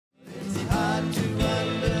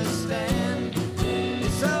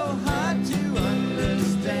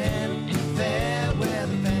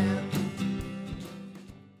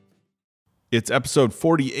It's episode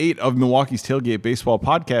 48 of Milwaukee's Tailgate Baseball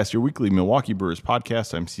Podcast, your weekly Milwaukee Brewers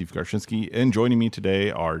podcast. I'm Steve Garshinsky, and joining me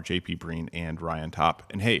today are JP Breen and Ryan Topp.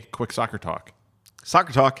 And hey, quick soccer talk.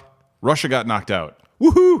 Soccer talk. Russia got knocked out.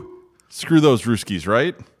 Woohoo! Screw those Ruskies,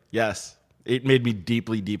 right? Yes. It made me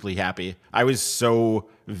deeply, deeply happy. I was so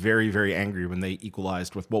very, very angry when they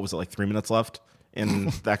equalized with, 3 minutes left in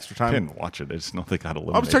the extra time? I didn't watch it. I just know they got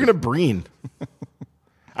eliminated. I was talking to Breen.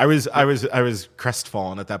 I was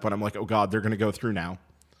crestfallen at that point. I'm like, oh God, they're going to go through now.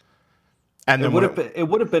 And then it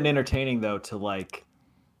would have been entertaining though to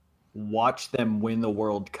watch them win the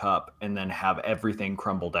World Cup and then have everything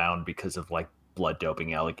crumble down because of blood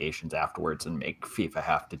doping allegations afterwards and make FIFA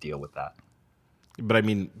have to deal with that. But I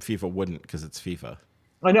mean, FIFA wouldn't because it's FIFA.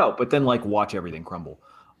 I know, but then watch everything crumble.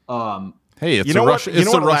 Hey, it's the Russian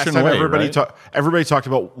way, everybody talked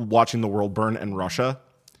about watching the world burn in Russia.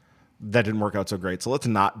 That didn't work out so great. So let's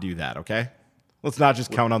not do that, okay? Let's not just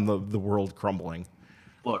count on the world crumbling.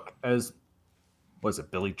 Look, was it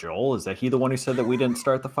Billy Joel? Is that he the one who said that we didn't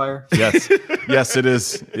start the fire? Yes. Yes, it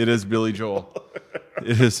is. It is Billy Joel.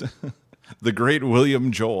 It is the great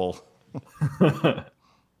William Joel.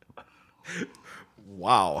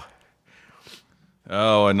 Wow.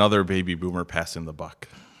 Oh, another baby boomer passing the buck.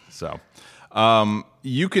 So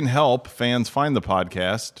you can help fans find the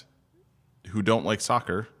podcast who don't like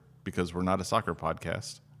soccer, because we're not a soccer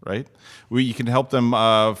podcast, right? You can help them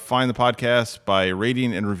find the podcast by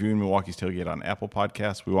rating and reviewing Milwaukee's Tailgate on Apple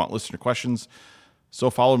Podcasts. We want listener questions,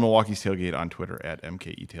 so follow Milwaukee's Tailgate on Twitter at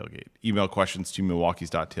MKETailgate. Email questions to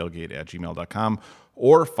milwaukees.tailgate@gmail.com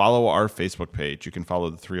or follow our Facebook page. You can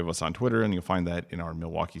follow the three of us on Twitter, and you'll find that in our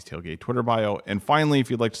Milwaukee's Tailgate Twitter bio. And finally,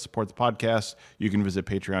 if you'd like to support the podcast, you can visit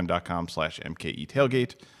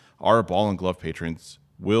patreon.com/MKETailgate. Our Ball and Glove patrons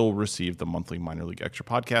will receive the monthly Minor League Extra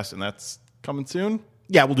podcast, and that's coming soon?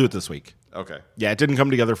 Yeah, we'll do it this week. Okay. Yeah, it didn't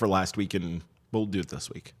come together for last week, and we'll do it this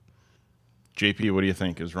week. JP, what do you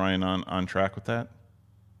think? Is Ryan on track with that?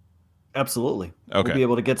 Absolutely. Okay. We'll be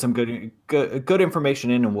able to get some good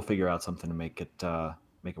information in, and we'll figure out something to make it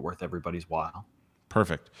worth everybody's while.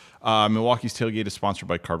 Perfect. Milwaukee's Tailgate is sponsored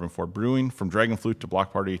by Carbon 4 Brewing. From Dragon Flute to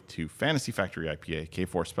Block Party to Fantasy Factory IPA,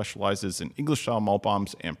 K4 specializes in English-style malt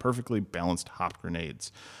bombs and perfectly balanced hop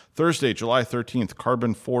grenades. Thursday, July 13th,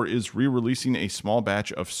 Carbon 4 is re-releasing a small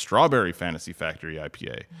batch of Strawberry Fantasy Factory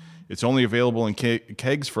IPA. It's only available in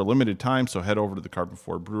kegs for a limited time, so head over to the Carbon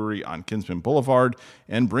 4 Brewery on Kinsman Boulevard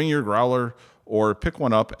and bring your growler or pick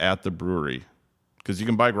one up at the brewery, because you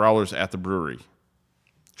can buy growlers at the brewery.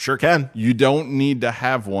 Sure can. You don't need to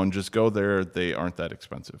have one. Just go there. They aren't that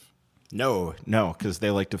expensive. No, because they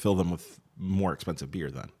like to fill them with more expensive beer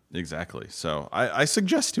then. Exactly. So I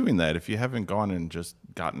suggest doing that if you haven't gone and just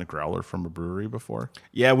gotten a growler from a brewery before.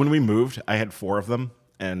 Yeah, when we moved, I had 4 of them,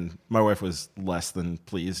 and my wife was less than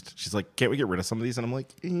pleased. She's like, "Can't we get rid of some of these?" And I'm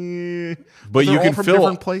like, But you can fill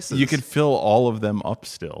different places. You can fill all of them up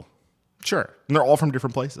still. Sure, and they're all from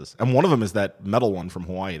different places. And one of them is that metal one from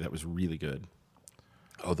Hawaii that was really good.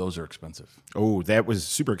 Oh, those are expensive. Oh, that was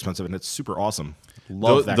super expensive, and it's super awesome.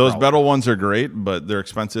 Love that those growler. metal ones are great, but they're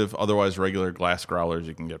expensive. Otherwise, regular glass growlers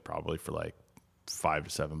you can get probably for $5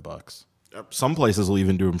 to $7. Some places will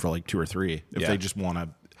even do them for $2 or $3 if they just want to.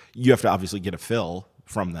 You have to obviously get a fill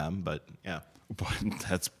from them, but yeah. But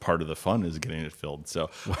that's part of the fun is getting it filled.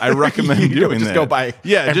 So I recommend doing just that. Go buy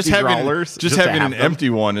just having growlers. Just having an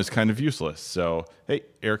empty one is kind of useless. So hey,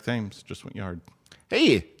 Eric Thames just went yard.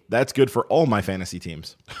 Hey, that's good for all my fantasy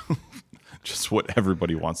teams. Just what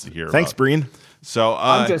everybody wants to hear. Thanks, about. Breen. So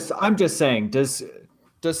I'm just saying, does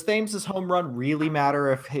Thames' home run really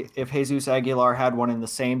matter if Jesus Aguilar had one in the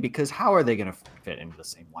same? Because how are they going to fit into the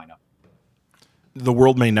same lineup? The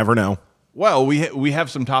world may never know. Well, we have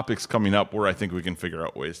some topics coming up where I think we can figure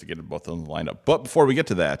out ways to get both on the lineup. But before we get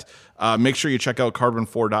to that, make sure you check out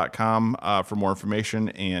carbon4.com for more information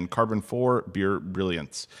and Carbon 4 Beer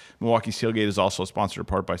Brilliance. Milwaukee's Tailgate is also sponsored in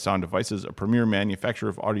part by Sound Devices, a premier manufacturer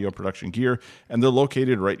of audio production gear, and they're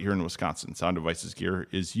located right here in Wisconsin. Sound Devices gear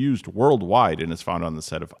is used worldwide and is found on the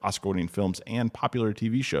set of Oscar-winning films and popular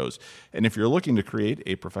TV shows. And if you're looking to create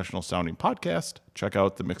a professional sounding podcast, check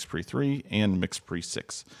out the MixPre 3 and MixPre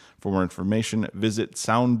 6. For more information, visit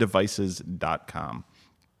sounddevices.com.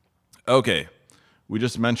 Okay, we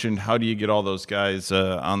just mentioned how do you get all those guys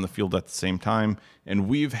on the field at the same time, and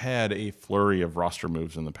we've had a flurry of roster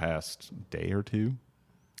moves in the past day or two.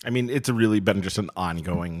 I mean, it's really been just an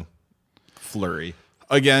ongoing flurry.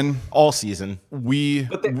 Again, all season.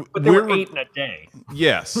 But there were 8 in a day.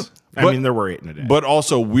 Yes. I mean, there were 8 in a day. But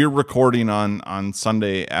also, we're recording on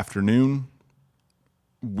Sunday afternoon.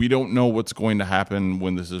 We don't know what's going to happen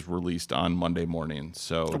when this is released on Monday morning.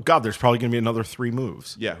 So, oh God, there's probably going to be another 3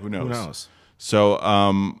 moves. Yeah, who knows?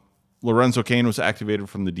 So Lorenzo Cain was activated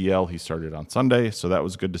from the DL. He started on Sunday, so that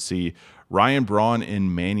was good to see. Ryan Braun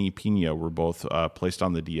and Manny Pena were both placed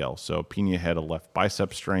on the DL. So Pena had a left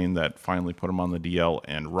bicep strain that finally put him on the DL,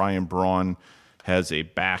 and Ryan Braun has a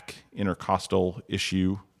back intercostal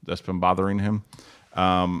issue that's been bothering him.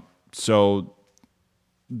 So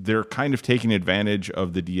they're kind of taking advantage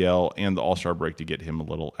of the DL and the All-Star break to get him a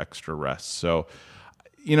little extra rest. So,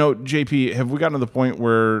 JP, have we gotten to the point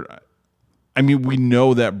where, we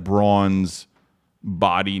know that Braun's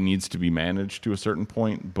body needs to be managed to a certain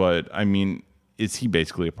point, but, is he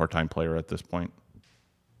basically a part-time player at this point?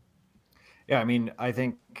 Yeah, I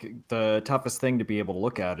think the toughest thing to be able to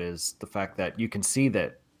look at is the fact that you can see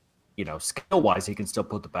that, skill-wise, he can still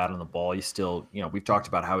put the bat on the ball. He still, we've talked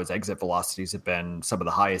about how his exit velocities have been some of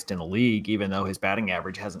the highest in the league, even though his batting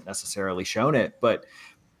average hasn't necessarily shown it. But,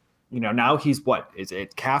 now he's is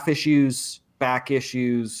it calf issues, back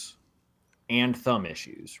issues, and thumb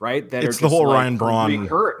issues, right? That it's the whole Ryan Braun.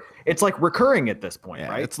 It's like recurring at this point,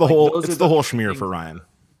 right? It's the whole schmear for Ryan.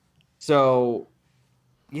 So,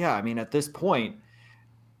 yeah, at this point,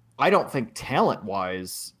 I don't think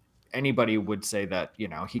talent-wise anybody would say that,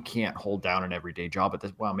 he can't hold down an everyday job at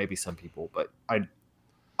this. Well, maybe some people, but I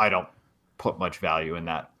don't put much value in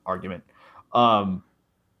that argument. But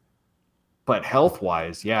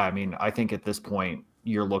health-wise, yeah, I think at this point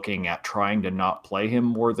you're looking at trying to not play him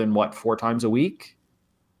more than 4 times a week.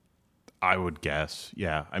 I would guess.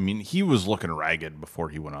 Yeah. He was looking ragged before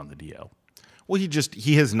he went on the DL. Well,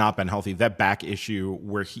 he has not been healthy. That back issue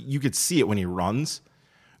where you could see it when he runs,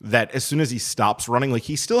 that as soon as he stops running,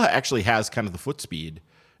 he still actually has kind of the foot speed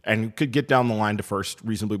and could get down the line to first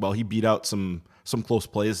reasonably well. He beat out some close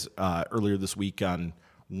plays earlier this week on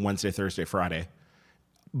Wednesday, Thursday, Friday.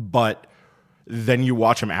 But then you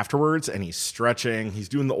watch him afterwards and he's stretching. He's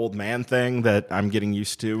doing the old man thing that I'm getting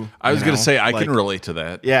used to. I was going to say, I can relate to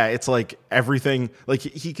that. Yeah, it's like everything,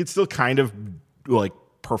 he could still kind of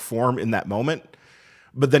perform in that moment,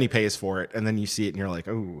 but then he pays for it. And then you see it and you're like,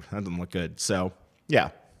 oh, that doesn't look good. So,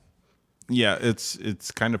 yeah. Yeah,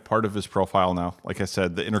 it's kind of part of his profile now. Like I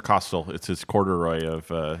said, the intercostal, it's his corduroy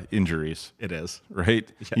of injuries. It is. Right?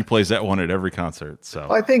 Yeah. He plays that one at every concert. So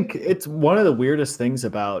I think it's one of the weirdest things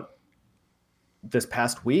about this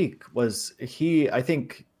past week was I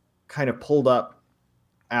think, kind of pulled up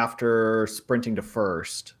after sprinting to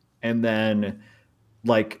first and then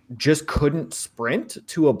just couldn't sprint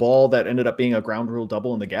to a ball that ended up being a ground rule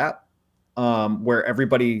double in the gap, where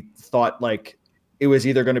everybody thought it was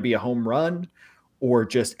either going to be a home run or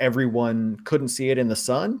just everyone couldn't see it in the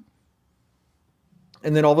sun.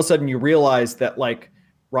 And then all of a sudden you realize that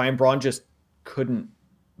Ryan Braun just couldn't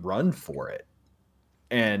run for it.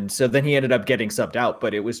 And so then he ended up getting subbed out,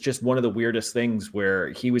 but it was just one of the weirdest things where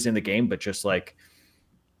he was in the game, but just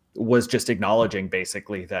was just acknowledging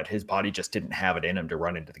basically that his body just didn't have it in him to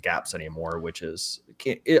run into the gaps anymore, which is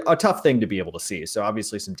a tough thing to be able to see. So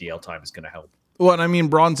obviously some DL time is going to help. Well, and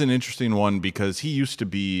Braun's an interesting one because he used to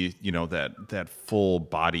be, that full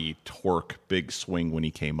body torque, big swing when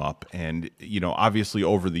he came up. And, obviously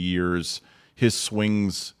over the years, his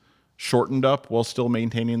swings shortened up while still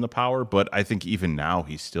maintaining the power. But I think even now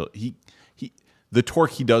he's still, the torque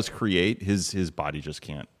he does create, his body just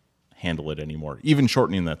can't handle it anymore, even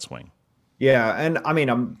shortening that swing. Yeah. And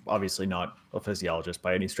I'm obviously not a physiologist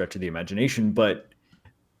by any stretch of the imagination, but,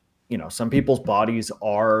 some people's bodies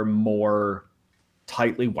are more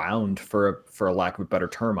tightly wound for a lack of a better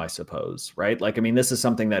term, I suppose, right? This is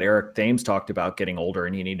something that Eric Thames talked about getting older,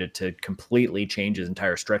 and he needed to completely change his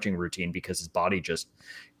entire stretching routine because his body just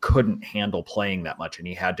couldn't handle playing that much. And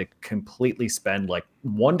he had to completely spend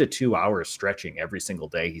 1 to 2 hours stretching every single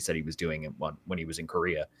day. He said he was doing it when he was in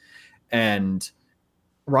Korea. And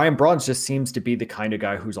Ryan Braun just seems to be the kind of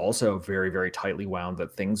guy who's also very, very tightly wound,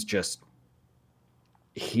 that things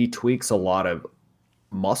he tweaks a lot of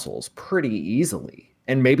muscles pretty easily.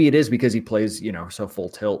 And maybe it is because he plays, so full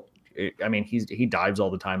tilt. He dives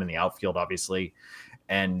all the time in the outfield, obviously.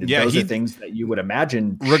 And those are things that you would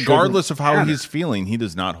imagine. Regardless of how he's feeling, he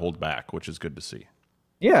does not hold back, which is good to see.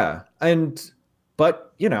 Yeah.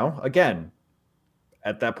 But, again,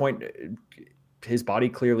 at that point, his body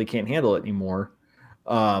clearly can't handle it anymore.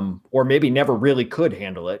 Or maybe never really could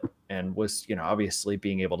handle it and was, obviously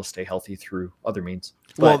being able to stay healthy through other means.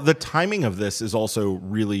 Well, the timing of this is also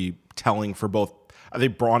really telling for both, I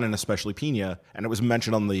think, Braun and especially Pena. And it was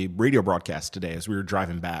mentioned on the radio broadcast today as we were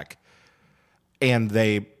driving back. And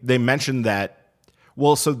they mentioned that,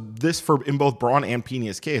 so this in both Braun and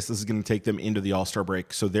Pena's case, this is going to take them into the All-Star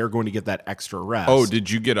break. So they're going to get that extra rest. Oh, did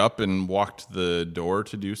you get up and walked the door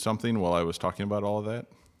to do something while I was talking about all of that?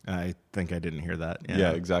 I think I didn't hear that.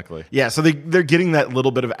 Yeah, exactly. Yeah, so they're getting that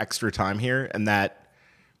little bit of extra time here, and that,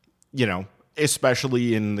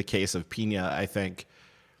 especially in the case of Pena, I think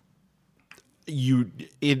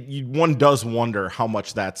one does wonder how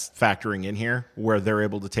much that's factoring in here, where they're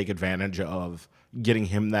able to take advantage of getting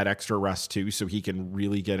him that extra rest too, so he can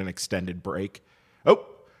really get an extended break. Oh,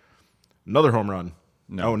 another home run.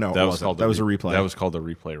 No, that was a replay. That was called a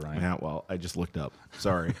replay, Ryan. Yeah, well, I just looked up.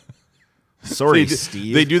 Sorry. Sorry,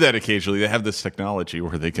 Steve. They do that occasionally. They have this technology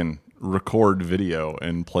where they can record video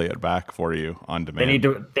and play it back for you on demand.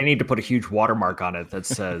 They need to put a huge watermark on it that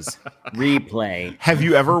says replay. Have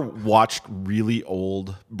you ever watched really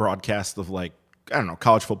old broadcasts of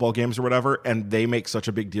college football games or whatever, and they make such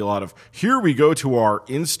a big deal out of, here we go to our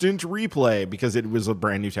instant replay, because it was a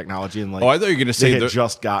brand new technology, and I thought you were going to say they had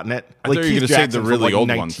just gotten it. I thought you were going to say the really old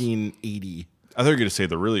 1980. ones. I thought you were going to say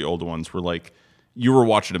the really old ones were like, you were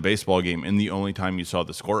watching a baseball game, and the only time you saw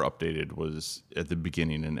the score updated was at the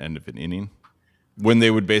beginning and end of an inning, when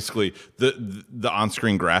they would basically the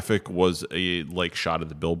on-screen graphic was a shot of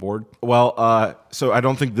the billboard. Well, so I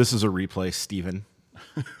don't think this is a replay, Steven.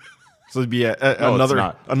 So it'd be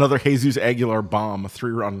another Jesus Aguilar bomb,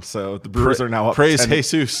 3-run. So the Brewers are now up. Praise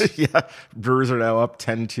Jesus. Yeah, Brewers are now up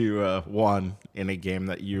 10-1 in a game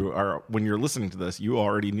that when you're listening to this, you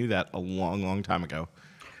already knew that a long, long time ago.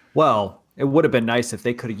 Well, it would have been nice if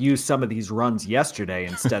they could have used some of these runs yesterday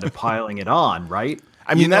instead of piling it on, right?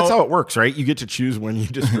 I mean, that's how it works, right? You get to choose when you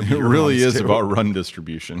distribute. It really is about run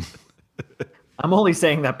distribution. I'm only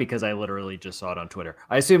saying that because I literally just saw it on Twitter.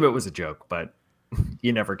 I assume it was a joke, but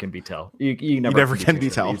you never can be tell. You never can be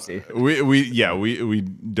tell. We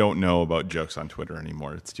don't know about jokes on Twitter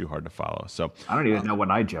anymore. It's too hard to follow. So I don't even know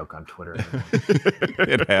when I joke on Twitter.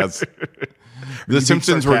 It has. The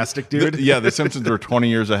Simpsons were dude. The Simpsons were 20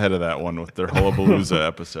 years ahead of that one with their Hullabalooza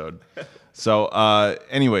episode. So,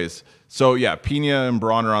 anyways, Pena and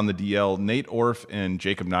Braun are on the DL. Nate Orf and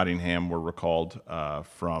Jacob Nottingham were recalled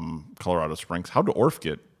from Colorado Springs. How did Orf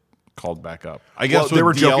get called back up? I guess they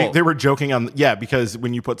were joking. They were joking on because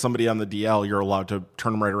when you put somebody on the DL, you're allowed to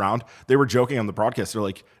turn them right around. They were joking on the broadcast. They're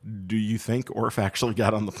like, "Do you think Orf actually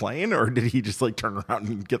got on the plane, or did he just turn around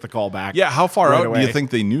and get the call back?" Yeah, how far out do you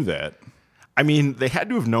think they knew that? I mean, they had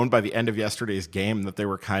to have known by the end of yesterday's game that they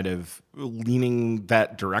were kind of leaning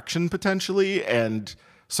that direction potentially, and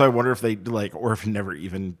so I wonder if they Orf never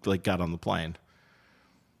even got on the plane.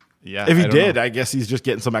 Yeah, if he did, I guess he's just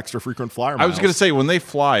getting some extra frequent flyer miles. I was going to say, when they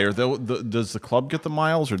fly, does the club get the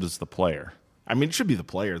miles or does the player? I mean, it should be the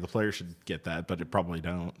player. The player should get that, but it probably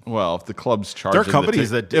don't. Well, if the club's charging, there are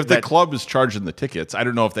companies if the club is charging the tickets, I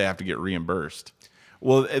don't know if they have to get reimbursed.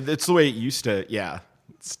 Well, it's the way it used to. Yeah,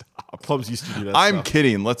 stop. Clubs used to do that. I'm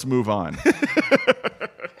kidding. Let's move on.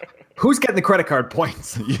 Who's getting the credit card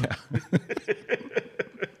points? Yeah.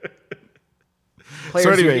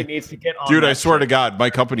 Players needs to get on. Dude, I swear to God, my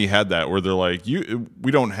company had that where they're like,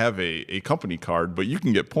 we don't have a company card, but you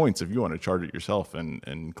can get points if you want to charge it yourself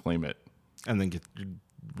and claim it. And then get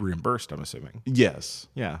reimbursed, I'm assuming. Yes.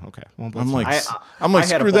 Yeah, okay. Well, I'm like,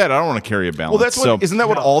 screw that. I don't want to carry a balance. Well, isn't that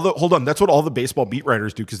what that's what all the baseball beat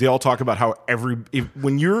writers do, because they all talk about how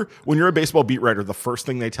when you're a baseball beat writer, the first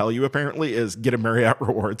thing they tell you apparently is get a Marriott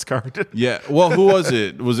Rewards card. Yeah. Well, who was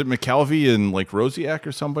it? Was it McCalvey and Rosiak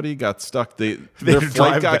or somebody got stuck? Their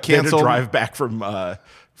flight got canceled. They had to drive back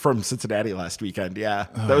from Cincinnati last weekend. Yeah,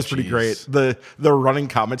 that was pretty great. The running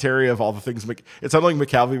commentary of all the things. It sounded like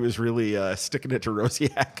McCalvey was really sticking it to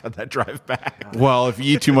Rosiak on that drive back. Well, if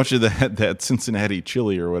you eat too much of that Cincinnati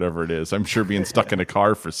chili or whatever it is, I'm sure being stuck in a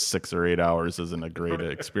car for 6 or 8 hours isn't a great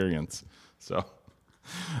experience. So,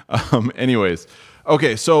 anyways.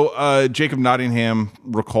 Okay, so Jacob Nottingham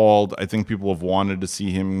recalled. I think people have wanted to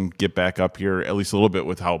see him get back up here, at least a little bit,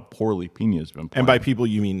 with how poorly Pena's been playing. And by people,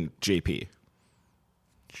 you mean JP.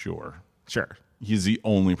 Sure. He's the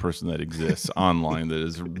only person that exists online that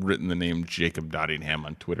has written the name Jacob Nottingham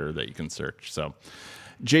on Twitter that you can search. So,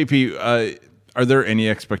 JP, are there any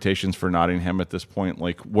expectations for Nottingham at this point?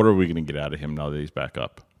 What are we going to get out of him now that he's back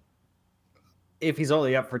up? If he's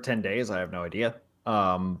only up for 10 days, I have no idea.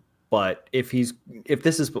 But if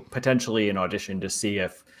this is potentially an audition to see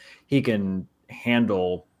if he can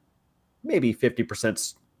handle maybe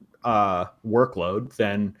 50% workload,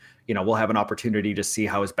 then we'll have an opportunity to see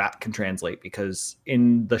how his bat can translate, because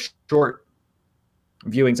in the short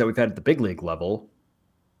viewings that we've had at the big league level,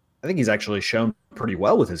 I think he's actually shown pretty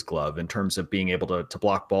well with his glove in terms of being able to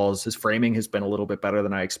block balls. His framing has been a little bit better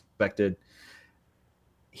than I expected.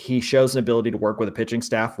 he shows an ability to work with a pitching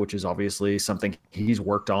staff, which is obviously something he's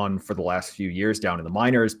worked on for the last few years down in the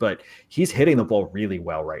minors, but he's hitting the ball really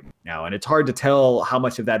well right now. And it's hard to tell how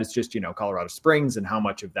much of that is just, Colorado Springs and how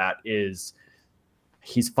much of that is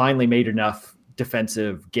he's finally made enough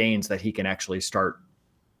defensive gains that he can actually start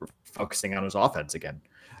focusing on his offense again.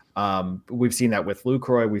 We've seen that with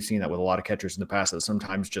Lucroy. We've seen that with a lot of catchers in the past, that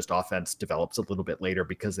sometimes just offense develops a little bit later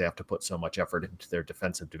because they have to put so much effort into their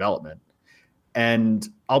defensive development. And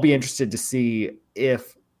I'll be interested to see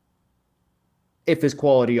if his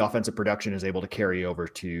quality offensive production is able to carry over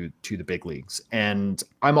to the big leagues. And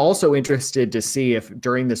I'm also interested to see if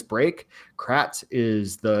during this break, Kratz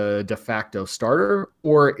is the de facto starter,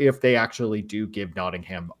 or if they actually do give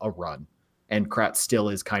Nottingham a run and Kratz still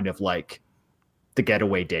is kind of like the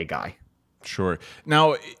getaway day guy. Sure.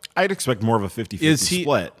 Now, I'd expect more of a 50-50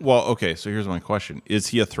 split. Well, okay, so here's my question. Is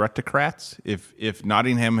he a threat to Kratz? If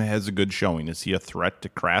Nottingham has a good showing, is he a threat to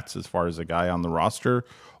Kratz as far as a guy on the roster?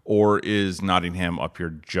 Or is Nottingham up here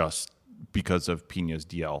just because of Pena's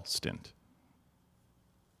DL stint?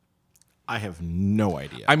 I have no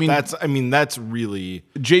idea. I mean, that's really...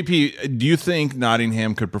 JP, do you think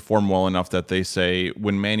Nottingham could perform well enough that they say,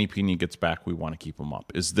 when Manny Pena gets back, we want to keep him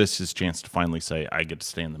up? Is this his chance to finally say, I get to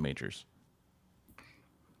stay in the majors?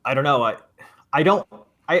 I don't know.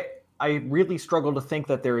 I really struggle to think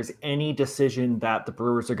that there is any decision that the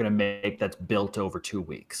Brewers are going to make that's built over 2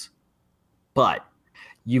 weeks. But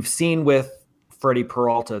you've seen with Freddie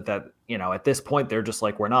Peralta that, at this point, they're just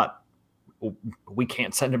like, we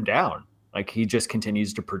can't send him down. Like, he just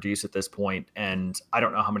continues to produce at this point. And I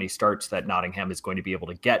don't know how many starts that Nottingham is going to be able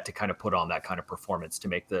to get to kind of put on that kind of performance to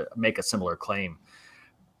make a similar claim.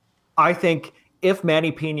 I think if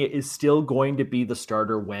Manny Pena is still going to be the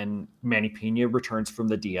starter when Manny Pena returns from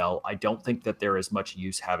the DL, I don't think that there is much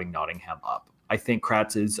use having Nottingham up. I think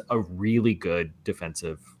Kratz is a really good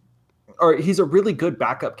he's a really good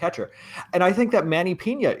backup catcher. And I think that Manny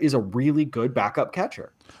Pena is a really good backup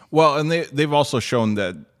catcher. Well, and they've also shown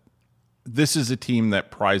that this is a team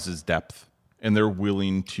that prizes depth, and they're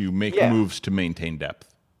willing to make moves to maintain depth.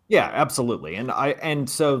 Yeah, absolutely. And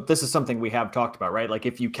so this is something we have talked about, right? Like,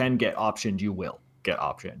 if you can get optioned, you will get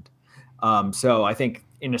optioned. So I think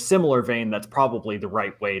in a similar vein, that's probably the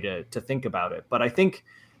right way to think about it. But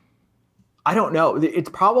I don't know. It's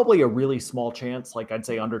probably a really small chance. Like, I'd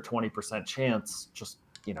say under 20% chance, just,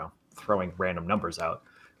 throwing random numbers out.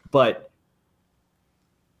 But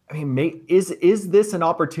I mean, is this an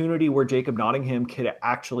opportunity where Jacob Nottingham could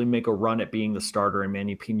actually make a run at being the starter and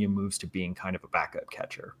Manny Pena moves to being kind of a backup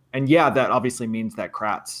catcher? And yeah, that obviously means that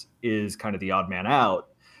Kratz is kind of the odd man out,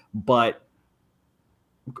 but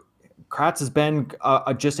Kratz has been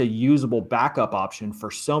just a usable backup option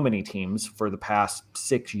for so many teams for the past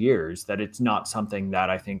 6 years that it's not something that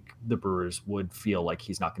I think the Brewers would feel like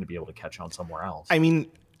he's not going to be able to catch on somewhere else. I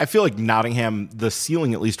mean, I feel like Nottingham, the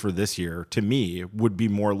ceiling, at least for this year, to me, would be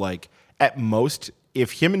more like, at most,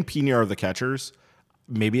 if him and Pena are the catchers,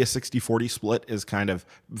 maybe a 60-40 split is kind of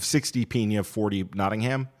 60 Pena, 40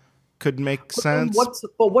 Nottingham could make sense.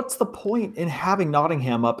 What's the point in having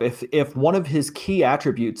Nottingham up if one of his key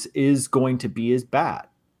attributes is going to be his bat,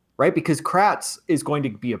 right? Because Kratz is going to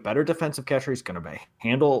be a better defensive catcher. He's going to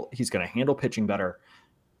handle pitching better.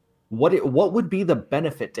 What would be the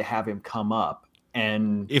benefit to have him come up?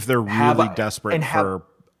 And if they're really desperate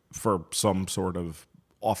for some sort of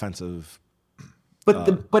offensive,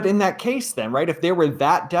 but in that case, then, right? If they were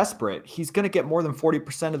that desperate, he's going to get more than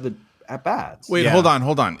 40% of the at bats. Wait, hold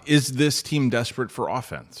on. Is this team desperate for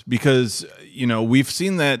offense? Because we've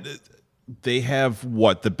seen that they have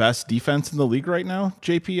the best defense in the league right now.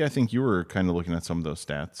 JP, I think you were kind of looking at some of those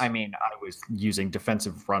stats. I mean, I was using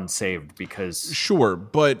defensive runs saved because sure,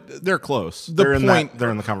 but they're close. They're in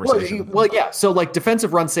the conversation. Well, yeah. So like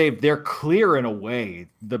defensive runs saved, they're clear in a way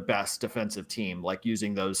the best defensive team. Like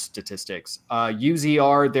using those statistics,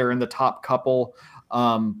 UZR they're in the top couple,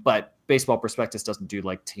 but Baseball Prospectus doesn't do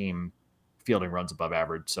like team fielding runs above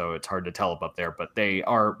average, so it's hard to tell above there, but they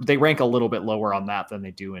rank a little bit lower on that than they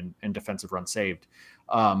do in defensive runs saved.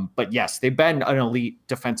 But yes, they've been an elite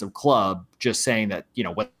defensive club. Just saying that,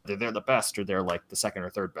 whether they're the best or they're like the second or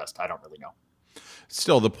third best, I don't really know.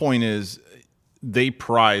 Still, the point is they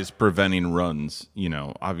prize preventing runs,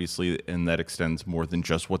 obviously, and that extends more than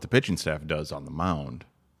just what the pitching staff does on the mound.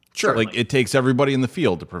 Sure. Like it takes everybody in the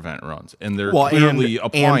field to prevent runs, and they're Well, clearly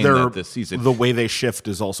applying they're- that this season. The way they shift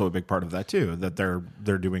is also a big part of that too. That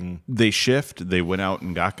they're doing. They shift. They went out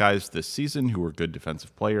and got guys this season who were good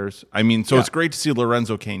defensive players. I mean, so it's great to see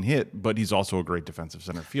Lorenzo Cain hit, but he's also a great defensive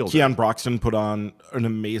center fielder. Keon Broxton put on an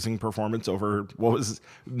amazing performance over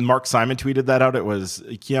Mark Simon tweeted that out. It was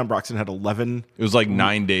Keon Broxton had 11. It was like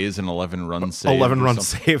 9 days and 11 runs saved. 11 runs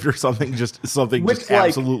saved or something. Just something Which, just like,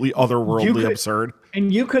 absolutely otherworldly absurd.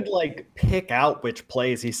 And you could like pick out which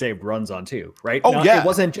plays he saved runs on too, right? Oh, yeah.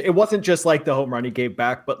 It wasn't just like the home run he gave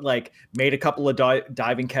back, but like made a couple of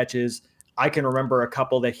diving catches. I can remember a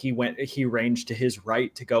couple that he ranged to his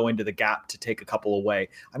right to go into the gap to take a couple away.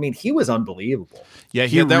 I mean, he was unbelievable. Yeah,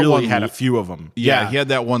 He really had a few of them. Yeah, he had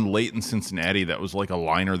that one late in Cincinnati that was like a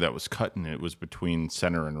liner that was cut, and it was between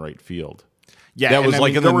center and right field. Yeah, that was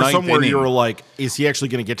like in the there were ninth some where inning. you were like, is he actually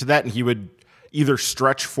going to get to that? And he would either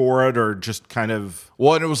stretch for it or just kind of.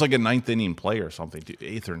 Well, and it was like a 9th inning play or something,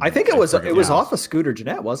 8th or 9th. I think it was forget. off of Scooter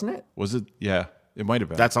Jeanette, wasn't it? Was it? Yeah, it might have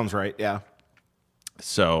been. That sounds right. Yeah.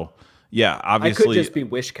 So, yeah, I obviously, could just be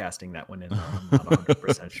wish casting that one in. I'm not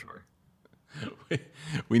 100% sure.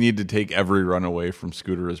 we need to take every run away from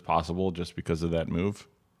Scooter as possible just because of that move.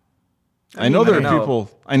 I know there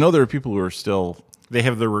are people who are still. They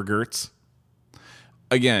have the regrets.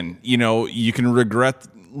 Again, you can regret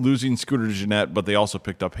losing Scooter Jeanette, but they also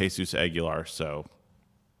picked up Jesus Aguilar. So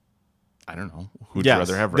I don't know who'd you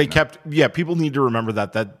rather have. People need to remember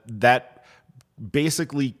that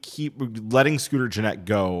basically letting Scooter Jeanette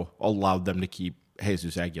go allowed them to keep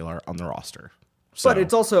Jesus Aguilar on the roster. So, But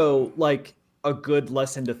it's also like a good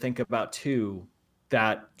lesson to think about too,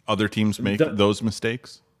 that other teams make those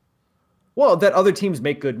mistakes. Well, that other teams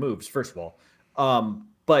make good moves, first of all.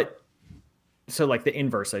 But so like the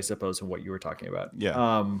inverse, I suppose, of what you were talking about.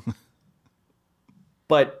 Yeah.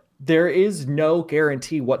 But there is no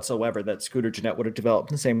guarantee whatsoever that Scooter Jeanette would have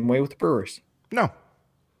developed in the same way with the Brewers. No.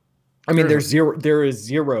 I mean, there is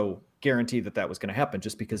zero guarantee that was going to happen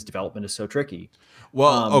just because development is so tricky.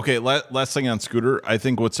 Well, okay. Last thing on Scooter, I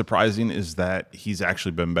think what's surprising is that he's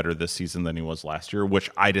actually been better this season than he was last year, which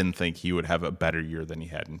I didn't think he would have a better year than he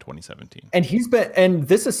had in 2017. And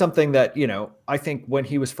this is something that, I think when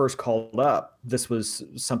he was first called up, this was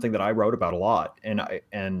something that I wrote about a lot.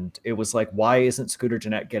 And it was like, why isn't Scooter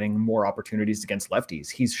Jeanette getting more opportunities against lefties?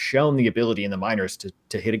 He's shown the ability in the minors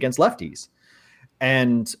to hit against lefties.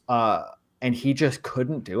 And he just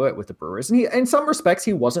couldn't do it with the Brewers. And in some respects,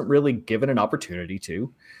 he wasn't really given an opportunity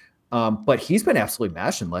to. But he's been absolutely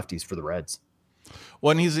mashing lefties for the Reds.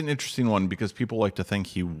 Well, and he's an interesting one because people like to think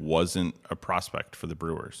he wasn't a prospect for the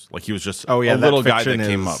Brewers. Like he was just a little guy that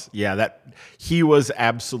came up. Yeah, that he was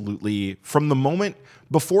absolutely, from the moment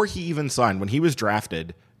before he even signed, when he was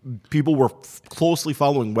drafted, people were closely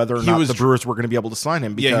following whether or not the Brewers were going to be able to sign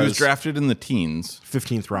him. Yeah, he was drafted in the teens.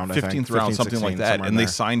 15th round, I think. 15th round, something 16, like that. And they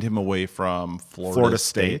signed him away from Florida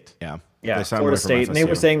State. Yeah. Yeah, Florida State. And they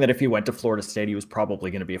were saying that if he went to Florida State, he was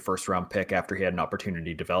probably going to be a first-round pick after he had an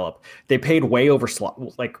opportunity to develop. They paid way over slot.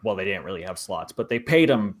 They didn't really have slots, but they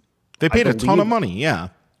paid him. They paid a ton of money, yeah.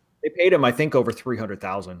 They paid him, I think, over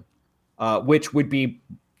 $300,000, which would be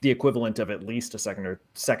the equivalent of at least a second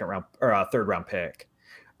round or a third-round pick.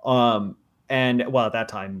 And well, at that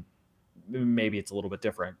time, maybe it's a little bit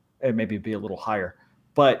different. It maybe be a little higher,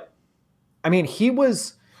 but I mean, he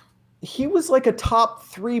was like a top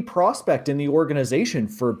 3 prospect in the organization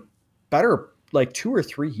for better, like 2 or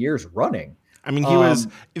 3 years running. I mean,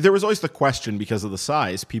 there was always the question because of the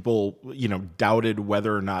size. People, doubted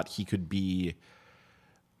whether or not he could be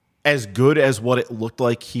as good as what it looked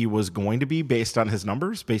like he was going to be based on his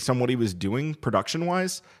numbers, based on what he was doing production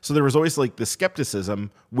wise. So there was always like the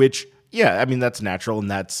skepticism, which, yeah, I mean, that's natural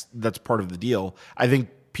and that's part of the deal. I think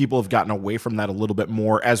people have gotten away from that a little bit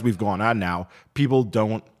more as we've gone on now. People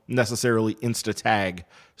don't necessarily insta-tag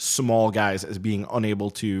small guys as being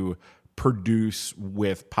unable to produce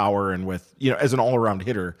with power and with, as an all-around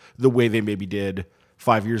hitter the way they maybe did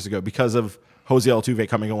 5 years ago because of Jose Altuve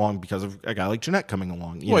coming along, because of a guy like Jeanette coming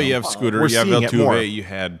along. You have Scooter, you have Altuve, you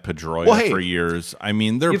had Pedroia for years. I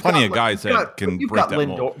mean, there are plenty of guys that can break that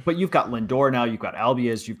mold. But you've got Lindor now, you've got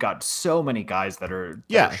Albies, you've got so many guys that are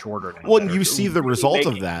shorter now. Well, and you see the result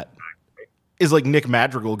of that is like Nick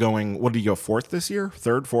Madrigal going, what did he go, 4th this year?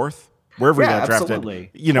 3rd, 4th? Wherever he got drafted.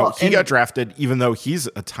 Absolutely. He got drafted even though he's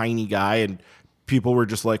a tiny guy and people were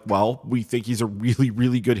just like, well, we think he's a really,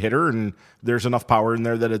 really good hitter and there's enough power in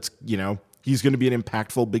there that it's, he's going to be an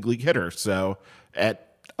impactful big league hitter. So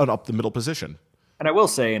at an up the middle position. And I will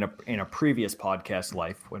say in a previous podcast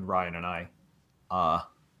life when Ryan and I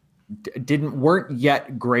weren't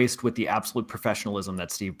yet graced with the absolute professionalism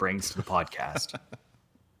that Steve brings to the podcast.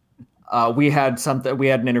 We had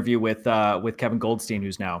an interview with Kevin Goldstein,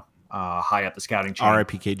 who's now high up the scouting chain.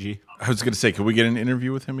 RIPKG. I was going to say, can we get an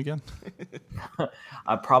interview with him again?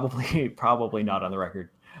 Probably not on the record.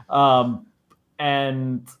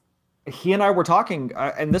 And he and I were talking,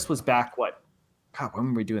 and this was back when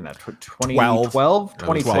were we doing that? 2012,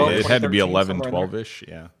 2012. It had to be 11, 12-ish.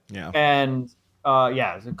 Yeah. And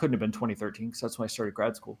it couldn't have been 2013 because that's when I started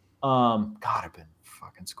grad school. God, I've been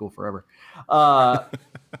fucking school forever.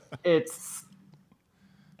 It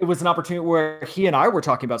was an opportunity where he and I were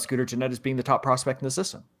talking about Scooter Gennett as being the top prospect in the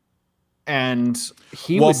system. And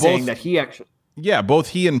he was saying that he actually... Yeah, both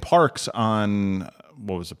he and Parks on,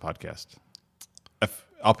 what was the podcast?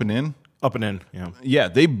 Up and In? Up and In, yeah. Yeah,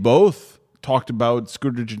 they both talked about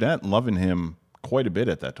Scooter Gennett and loving him quite a bit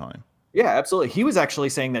at that time. Yeah, absolutely. He was actually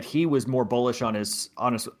saying that he was more bullish on his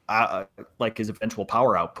eventual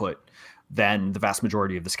power output than the vast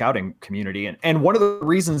majority of the scouting community. And one of the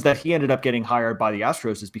reasons that he ended up getting hired by the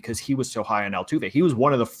Astros is because he was so high on Altuve. He was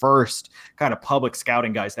one of the first kind of public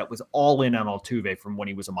scouting guys that was all in on Altuve from when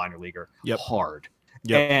he was a minor leaguer. Hard.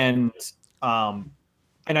 And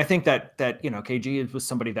I think that KG was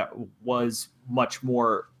somebody that was much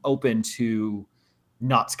more open to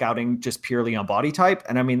not scouting just purely on body type.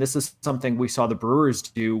 And I mean, this is something we saw the Brewers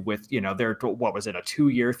do with, their, what was it, a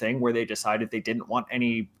 2-year thing where they decided they didn't want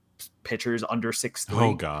any pitchers under 6'3".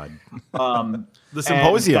 Oh God. The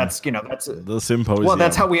symposium. That's the symposium. Well,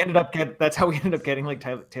 that's how we ended up getting like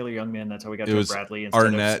Taylor Youngman. That's how we got Jed Bradley.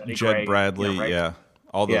 Arnett, Jed Bradley. Right? Yeah.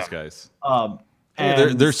 All those guys.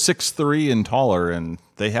 And they're 6'3" and taller, and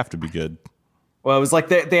they have to be good. Well, it was like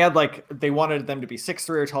they wanted them to be 6'3"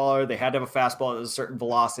 or taller. They had to have a fastball at a certain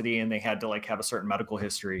velocity, and they had to have a certain medical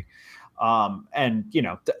history.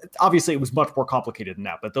 Obviously it was much more complicated than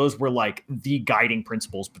that, but those were like the guiding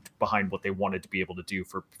principles behind what they wanted to be able to do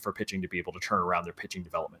for pitching to be able to turn around their pitching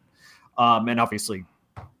development. And obviously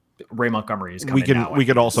Ray Montgomery is coming now. We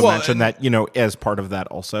could also mention that, as part of that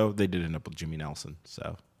also, they did end up with Jimmy Nelson.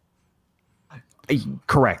 So.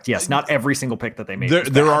 Correct. Yes. Not every single pick that they made.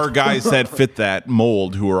 There are guys that fit that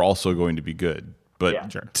mold who are also going to be good, but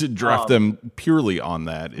to draft them purely on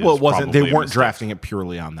that. Well, it wasn't. They weren't drafting it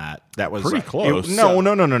purely on that. That was pretty close.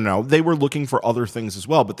 No. They were looking for other things as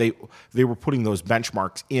well, but they were putting those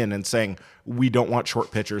benchmarks in and saying, we don't want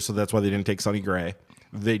short pitchers. So that's why they didn't take Sonny Gray.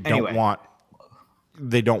 They don't want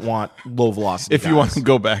low velocity. If you want to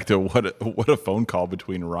go back to what a phone call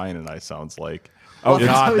between Ryan and I sounds like. Oh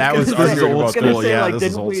God, this is old school. Yeah, this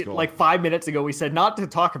is old school. Like 5 minutes ago, we said not to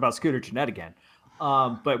talk about Scooter Gennett again,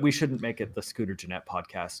 but we shouldn't make it the Scooter Gennett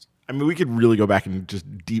podcast. I mean, we could really go back and just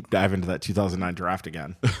deep dive into that 2009 draft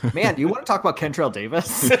again. Man, do you want to talk about Kentrell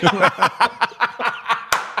Davis?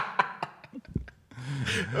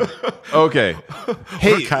 Okay.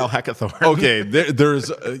 Hey, Kyle Hackathorn. Okay,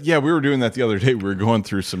 there's we were doing that the other day. We were going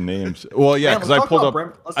through some names. Well, yeah, because I pulled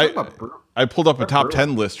up. I pulled up a top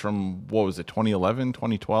 10 list from, what was it, 2011,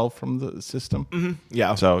 2012 from the system. Mm-hmm.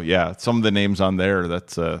 Yeah. So yeah, some of the names on there,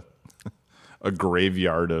 that's a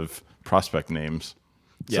graveyard of prospect names.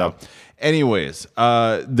 Yeah. So, anyways,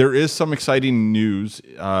 there is some exciting news.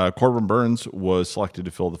 Corbin Burnes was selected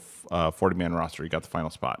to fill the 40-man roster. He got the final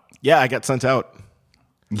spot. Yeah, I got sent out.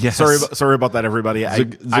 Yes. Sorry about that, everybody.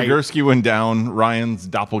 Zagurski went down. Ryan's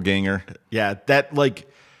doppelganger. Yeah, that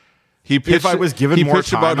he pitched. If I was given more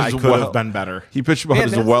time, I could have been better. He pitched about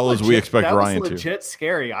as well as we expect Ryan to. That was legit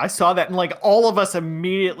scary. I saw that, and all of us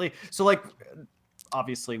immediately. So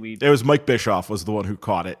obviously it was Mike Bischoff was the one who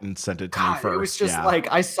caught it and sent it to me first. It was just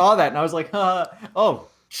I saw that and I was like, oh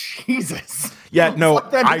Jesus. Yeah, no,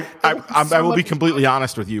 I will be completely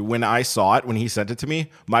honest with you. When I saw it, when he sent it to me,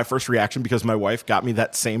 my first reaction, because my wife got me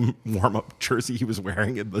that same warm-up jersey he was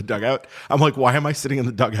wearing in the dugout, I'm like, why am I sitting in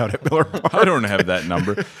the dugout at Miller Park? I don't have that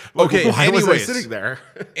number. Okay, why was I sitting there?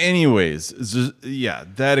 Anyways,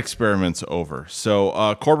 that experiment's over.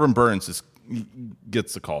 So Corbin Burnes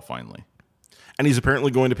gets the call finally. And he's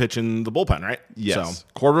apparently going to pitch in the bullpen, right? Yes. So,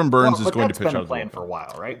 Corbin Burnes is going to pitch out of the bullpen. That's been a plan for a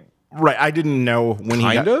while, right? Right. I didn't know when he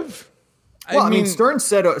kind of. Well, I mean, Stern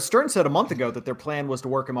said a month ago that their plan was to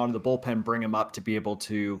work him onto the bullpen, bring him up to be able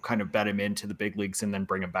to kind of bet him into the big leagues, and then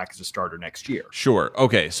bring him back as a starter next year. Sure.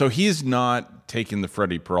 Okay. So he's not taking the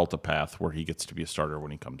Freddie Peralta path where he gets to be a starter when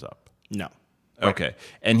he comes up. No. Okay. Right.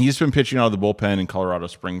 And he's been pitching out of the bullpen in Colorado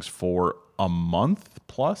Springs for a month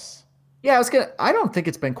plus. Yeah, I don't think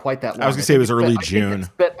it's been quite that long. I was gonna say it was early June.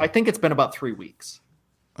 I think it's been about 3 weeks.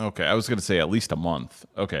 Okay, I was going to say at least a month.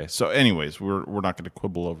 Okay, so anyways, we're not going to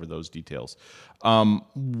quibble over those details.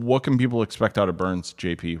 What can people expect out of Burnes,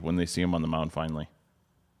 JP, when they see him on the mound finally?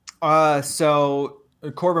 So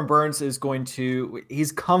Corbin Burnes is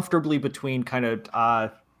he's comfortably between kind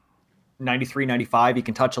of 93, 95. He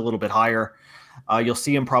can touch a little bit higher. You'll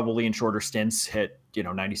see him probably in shorter stints hit,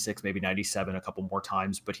 96, maybe 97 a couple more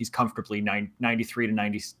times, but he's comfortably 93 to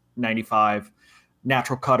 90, 95.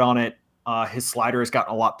 Natural cut on it. His slider has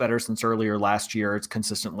gotten a lot better since earlier last year. It's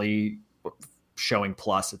consistently showing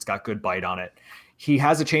plus. It's got good bite on it. He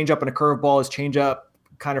has a changeup and a curveball. His changeup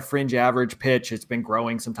kind of fringe average pitch. It's been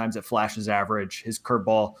growing. Sometimes it flashes average. His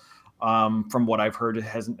curveball, from what I've heard, it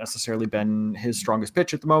hasn't necessarily been his strongest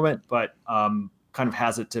pitch at the moment, but kind of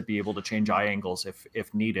has it to be able to change eye angles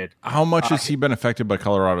if needed. How much has he been affected by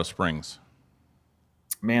Colorado Springs?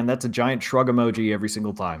 Man, that's a giant shrug emoji every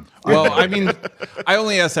single time. Well, I mean, I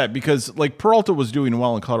only ask that because like Peralta was doing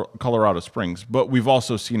well in Colorado Springs, but we've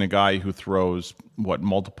also seen a guy who throws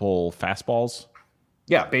multiple fastballs.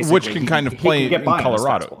 Yeah, basically, which can kind of play in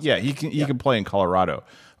Colorado. Yeah, he can play in Colorado.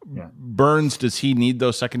 Yeah. Burns, does he need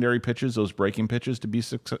those secondary pitches, those breaking pitches, to be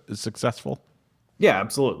successful? Yeah,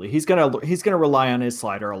 absolutely. He's gonna rely on his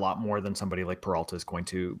slider a lot more than somebody like Peralta is going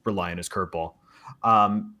to rely on his curveball,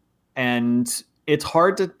 and it's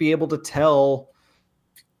hard to be able to tell.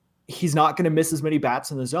 He's not going to miss as many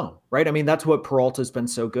bats in the zone, right? I mean, that's what Peralta's been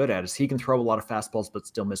so good at, is he can throw a lot of fastballs but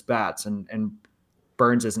still miss bats, and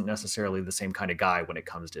Burns isn't necessarily the same kind of guy when it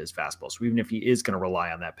comes to his fastball. So even if he is going to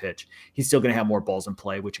rely on that pitch, he's still going to have more balls in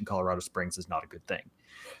play, which in Colorado Springs is not a good thing.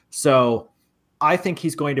 So I think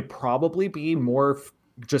he's going to probably be more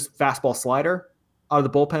just fastball slider out of the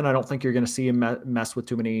bullpen. I don't think you're going to see him mess with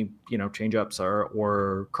too many, changeups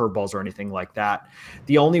or curveballs or anything like that.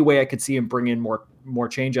 The only way I could see him bring in more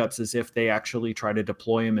changeups is if they actually try to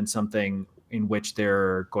deploy him in something in which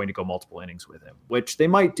they're going to go multiple innings with him, which they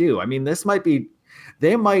might do. I mean,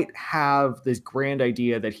 they might have this grand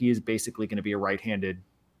idea that he is basically going to be a right-handed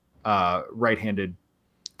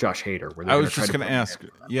Josh Hader. I was just going to ask,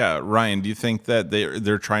 Ryan, do you think that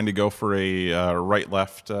they're trying to go for a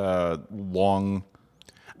right-left long?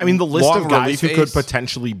 I mean, the list of guys who could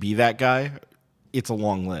potentially be that guy, it's a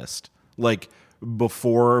long list. Like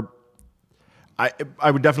before, I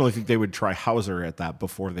would definitely think they would try Hauser at that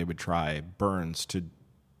before they would try Burns to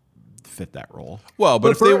fit that role. Well,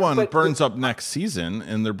 but if they want Burns up next season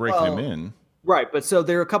and they're breaking him in. Right, but so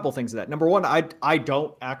there are a couple things to that. Number one, I'm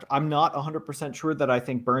not 100% sure that I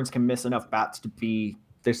think Burns can miss enough bats to be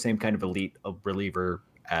the same kind of elite reliever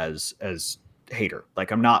as Hader.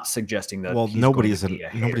 Like, I'm not suggesting that. Well, nobody's as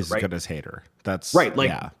good as Hader. That's right.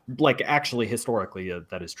 Like actually historically,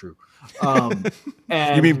 that is true. And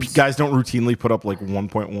you mean guys don't routinely put up like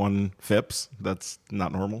 1.1 FIPS? That's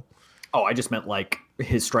not normal. Oh, I just meant like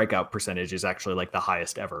his strikeout percentage is actually like the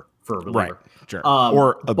highest ever for a reliever. Right, sure.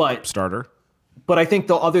 Or a starter. But I think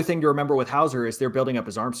the other thing to remember with Hauser is they're building up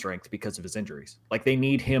his arm strength because of his injuries. Like they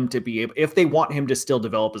need him to be able, if they want him to still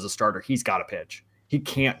develop as a starter, he's got to pitch. He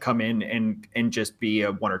can't come in and just be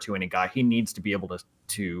a 1 or 2 inning guy. He needs to be able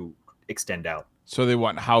to extend out. So they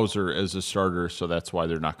want Hauser as a starter, so that's why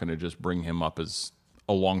they're not going to just bring him up as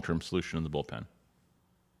a long-term solution in the bullpen.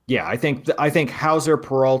 Yeah, I think Hauser,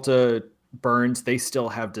 Peralta, Burns, they still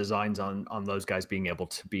have designs on those guys being able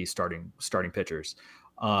to be starting pitchers.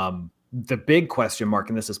 The big question mark,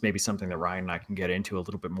 and this is maybe something that Ryan and I can get into a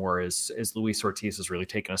little bit more, is Luis Ortiz has really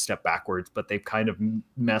taken a step backwards, but they've kind of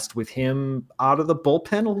messed with him out of the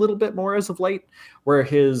bullpen a little bit more as of late, where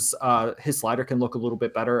his slider can look a little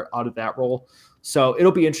bit better out of that role. So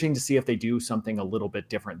it'll be interesting to see if they do something a little bit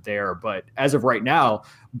different there. But as of right now,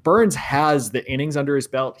 Burns has the innings under his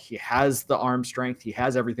belt. He has the arm strength. He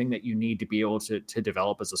has everything that you need to be able to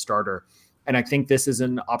develop as a starter. And I think this is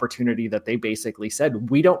an opportunity that they basically said,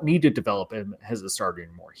 we don't need to develop him as a starter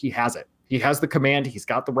anymore. He has it. He has the command. He's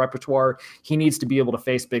got the repertoire. He needs to be able to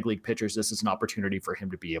face big league pitchers. This is an opportunity for him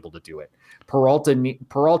to be able to do it.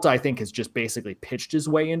 Peralta, I think, has just basically pitched his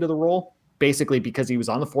way into the role, basically because he was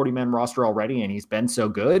on the 40-man roster already and he's been so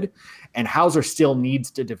good. And Hauser still needs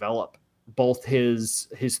to develop both his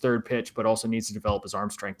third pitch, but also needs to develop his arm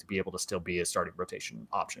strength to be able to still be a starting rotation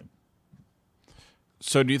option.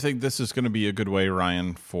 So do you think this is going to be a good way,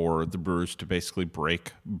 Ryan, for the Brewers to basically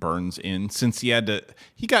break Burns in, since he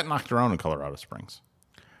got knocked around in Colorado Springs?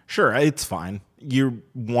 Sure, it's fine. You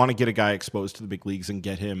want to get a guy exposed to the big leagues and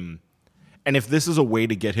get him. And if this is a way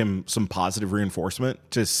to get him some positive reinforcement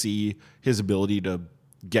to see his ability to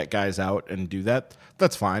get guys out and do that,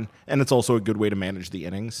 that's fine. And it's also a good way to manage the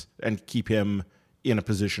innings and keep him in a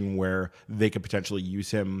position where they could potentially use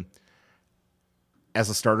him as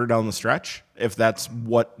a starter down the stretch, if that's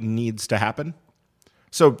what needs to happen.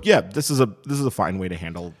 So yeah, this is a fine way to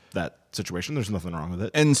handle that situation. There's nothing wrong with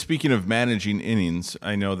it. And speaking of managing innings,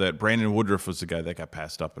 I know that Brandon Woodruff was the guy that got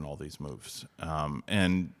passed up in all these moves.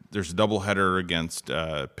 And there's a doubleheader against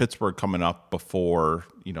Pittsburgh coming up before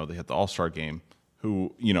they hit the All-Star game.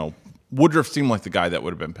 Who Woodruff seemed like the guy that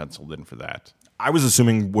would have been penciled in for that. I was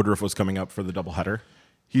assuming Woodruff was coming up for the doubleheader.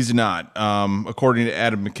 He's not. According to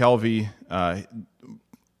Adam McKelvey,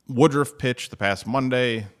 Woodruff pitched the past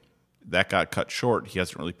Monday. That got cut short. He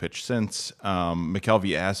hasn't really pitched since.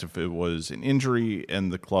 McKelvey asked if it was an injury,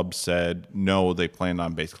 and the club said no, they planned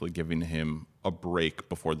on basically giving him a break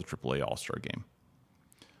before the AAA All-Star game.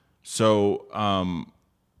 So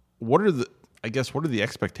what are the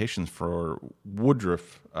expectations for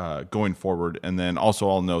Woodruff going forward? And then also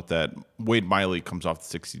I'll note that Wade Miley comes off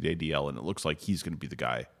the 60-day DL, and it looks like he's going to be the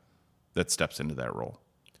guy that steps into that role.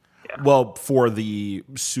 Yeah. Well, for the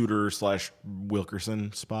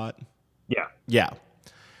Suter/Wilkerson spot. Yeah.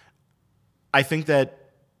 I think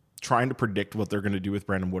that trying to predict what they're going to do with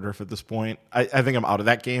Brandon Woodruff at this point, I think I'm out of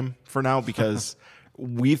that game for now because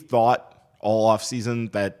we thought all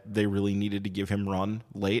offseason that they really needed to give him run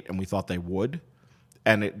late, and we thought they would,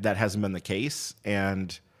 and that hasn't been the case.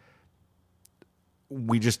 And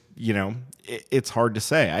we just, it's hard to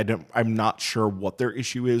say. I'm not sure what their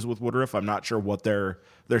issue is with Woodruff. I'm not sure what their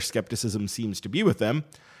skepticism seems to be with them,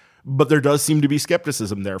 but there does seem to be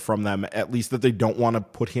skepticism there from them, at least that they don't want to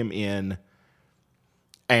put him in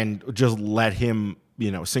and just let him,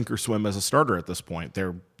 sink or swim as a starter at this point.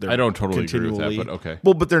 They're I don't totally agree with that, but okay.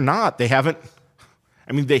 Well, but they're not. They haven't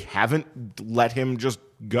let him just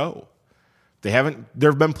go. There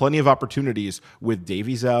have been plenty of opportunities with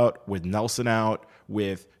Davies out, with Nelson out,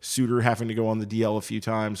 with Suter having to go on the DL a few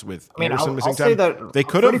times, with Anderson missing time. Say that they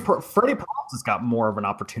could have. Freddie Peralta's got more of an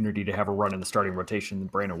opportunity to have a run in the starting rotation than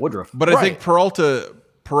Brandon Woodruff. But I think Peralta,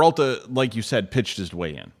 like you said, pitched his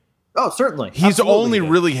way in. Oh, certainly. He's only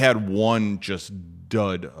really had one just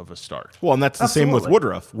dud of a start. Well, and that's the same with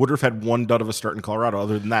Woodruff. Woodruff had one dud of a start in Colorado.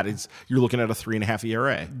 Other than that, you're looking at a 3.5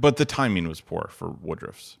 ERA. But the timing was poor for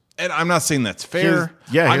Woodruff's. And I'm not saying that's fair.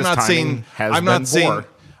 I'm not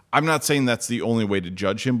saying that's the only way to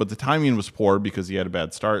judge him, but the timing was poor because he had a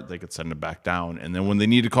bad start. They could send him back down, and then when they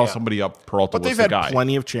need to call somebody up, Peralta was the guy. But they've had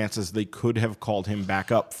plenty of chances they could have called him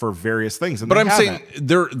back up for various things. But I'm saying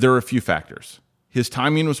there are a few factors. His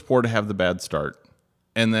timing was poor to have the bad start,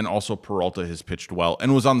 and then also Peralta has pitched well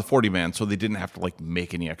and was on the 40-man, so they didn't have to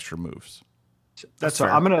make any extra moves. That's so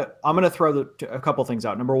fair. I'm gonna throw a couple things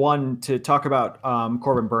out. Number one, to talk about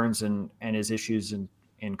Corbin Burnes and his issues in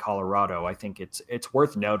Colorado, I think it's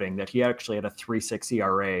worth noting that he actually had a 3.6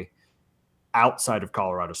 ERA outside of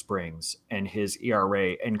Colorado Springs, and his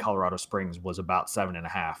ERA in Colorado Springs was about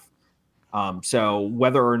 7.5. So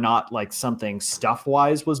whether or not something stuff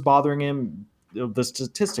wise was bothering him, the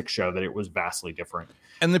statistics show that it was vastly different.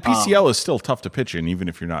 And the PCL is still tough to pitch in, even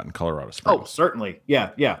if you're not in Colorado Springs. Oh, certainly.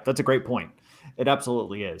 Yeah. That's a great point. It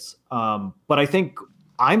absolutely is. But I think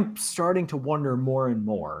I'm starting to wonder more and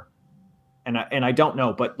more, and I don't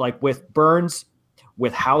know, but with Burnes,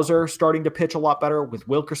 with Hauser starting to pitch a lot better, with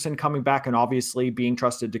Wilkerson coming back and obviously being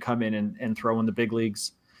trusted to come in and throw in the big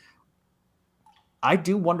leagues, I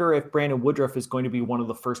do wonder if Brandon Woodruff is going to be one of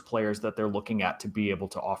the first players that they're looking at to be able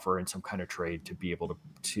to offer in some kind of trade to be able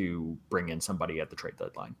to bring in somebody at the trade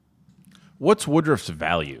deadline. What's Woodruff's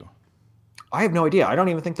value? I have no idea. I don't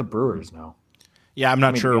even think the Brewers know. Yeah, I'm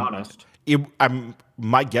not sure. To be honest.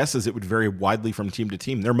 My guess is it would vary widely from team to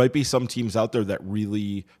team. There might be some teams out there that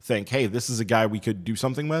really think, hey, this is a guy we could do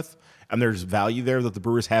something with, and there's value there that the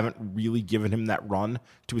Brewers haven't really given him that run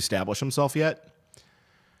to establish himself yet.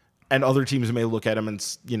 And other teams may look at him and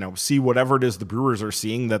see whatever it is the Brewers are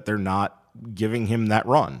seeing that they're not giving him that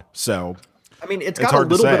run. So, it's got a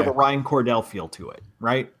little bit of a Ryan Cordell feel to it,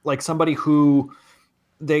 right? Like somebody who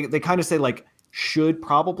they kind of say should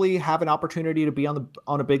probably have an opportunity to be on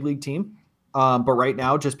a big league team. But right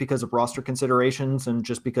now, just because of roster considerations and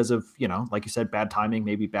just because of, like you said, bad timing,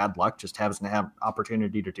 maybe bad luck, just hasn't had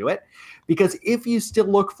opportunity to do it. Because if you still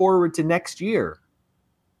look forward to next year,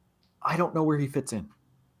 I don't know where he fits in.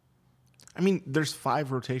 There's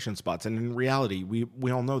 5 rotation spots, and in reality,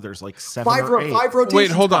 we all know there's 7 5 or 8. 5 rotation Wait,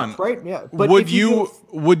 hold spots, on. Right? Yeah. But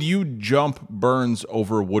would you jump Burnes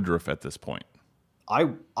over Woodruff at this point?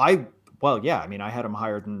 Well, yeah. I had him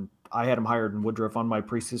higher than Woodruff on my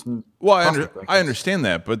preseason. Well, I understand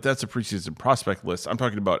that, but that's a preseason prospect list. I'm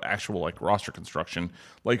talking about actual roster construction,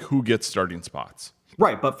 who gets starting spots.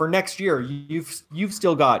 Right, but for next year, you've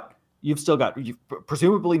still got You've still got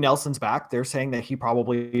presumably Nelson's back. They're saying that he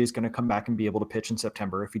probably is going to come back and be able to pitch in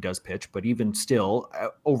September if he does pitch. But even still,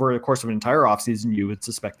 over the course of an entire offseason, you would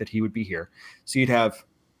suspect that he would be here. So you'd have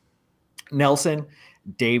Nelson,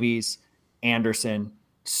 Davies, Anderson,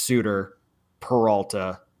 Suter,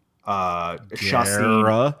 Peralta,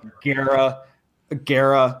 Chassin,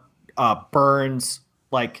 Guerra, Burns,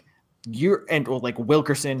 like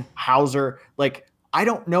Wilkerson, Hauser. Like, I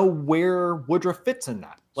don't know where Woodruff fits in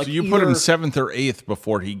that. Like, so you put him 7th or 8th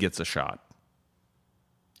before he gets a shot.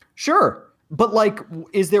 Sure. But like,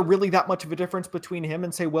 is there really that much of a difference between him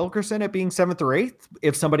and say Wilkerson at being 7th or 8th?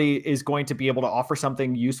 If somebody is going to be able to offer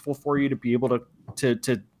something useful for you to be able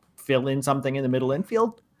to fill in something in the middle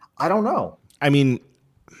infield, I don't know. I mean,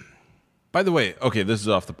 by the way, okay, this is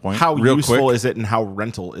off the point. How Real useful quick. is it, and how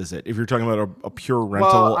rental is it? If you're talking about a pure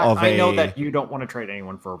rental I know that you don't want to trade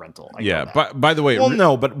anyone for a rental. By the way, well,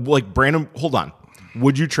 no, but like Brandon, hold on.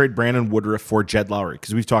 Would you trade Brandon Woodruff for Jed Lowry?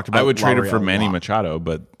 Because we've talked about. I would trade Lowry him for a Manny lot. Machado,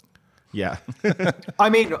 but Yeah. I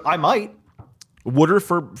mean, I might. Woodruff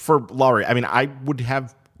for Lowry. I mean, I would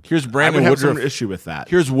have. here's Brandon I would have Woodruff. some issue with that.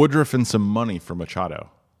 Here's Woodruff and some money for Machado.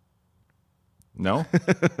 No,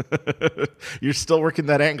 You're still working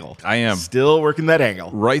that angle. I am. Still working that angle.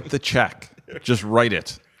 Write the check. Just write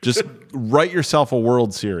it. Just write yourself a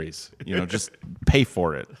World Series. Just pay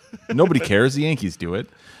for it. Nobody cares. The Yankees do it.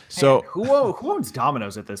 So Man, who owns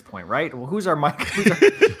Domino's at this point, right? Well, who's our Mike?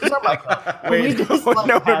 Who's our Mike? Wait,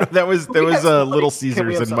 no, that was Little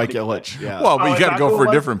Caesars and Mike Ilitch. Yeah. well, we is got to that go who for it a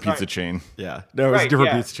was? different pizza Right. chain. Yeah. No, it was a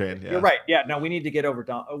different pizza chain. Yeah. You're right. Yeah. No, we need to get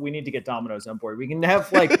we need to get Domino's on board. We can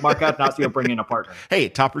have Mark Attanasio bring in a partner. Hey,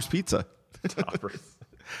 Topper's Pizza. It's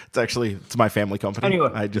my family company.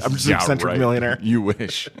 Anyway. I'm just an eccentric millionaire. You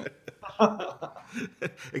wish.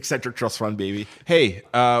 Eccentric trust fund, baby. Hey,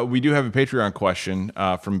 we do have a Patreon question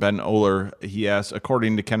from Ben Oler. He asks,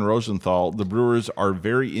 according to Ken Rosenthal, the Brewers are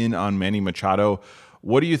very in on Manny Machado.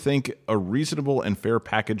 What do you think a reasonable and fair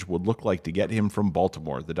package would look like to get him from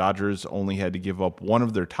Baltimore? The Dodgers only had to give up one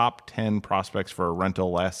of their top 10 prospects for a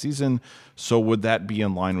rental last season. So would that be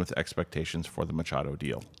in line with expectations for the Machado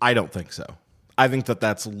deal? I don't think so. I think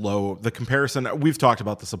that's low. The comparison, we've talked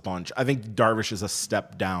about this a bunch. I think Darvish is a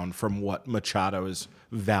step down from what Machado's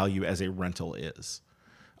value as a rental is.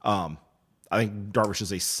 I think Darvish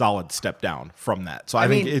is a solid step down from that. So I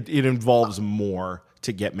think it involves more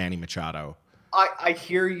to get Manny Machado. I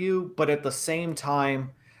hear you, but at the same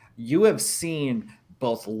time, you have seen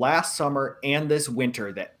both last summer and this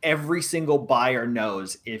winter that every single buyer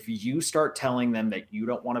knows if you start telling them that you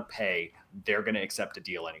don't want to pay, they're going to accept a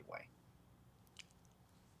deal anyway.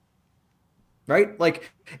 Right?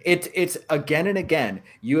 Like it's again and again,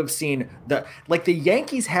 you have seen the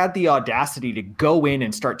Yankees had the audacity to go in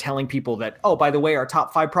and start telling people that, oh, by the way, our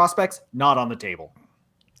top 5 prospects, not on the table.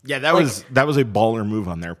 Yeah, that was a baller move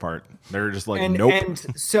on their part. They're just like, nope. And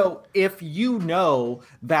so if you know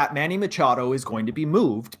that Manny Machado is going to be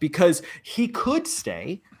moved because he could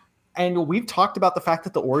stay, and we've talked about the fact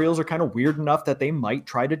that the Orioles are kind of weird enough that they might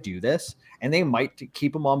try to do this, and they might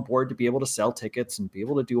keep him on board to be able to sell tickets and be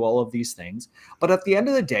able to do all of these things. But at the end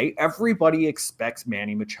of the day, everybody expects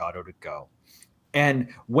Manny Machado to go. And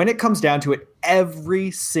when it comes down to it,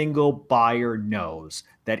 every single buyer knows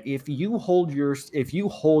that if you hold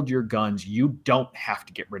your guns, you don't have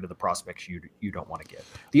to get rid of the prospects you don't want to get.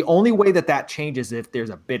 The only way that changes is if there's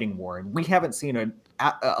a bidding war, and we haven't seen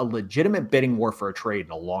a legitimate bidding war for a trade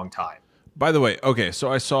in a long time. By the way, okay,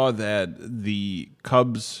 so I saw that the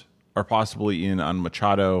Cubs are possibly in on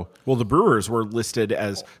Machado. Well, the Brewers were listed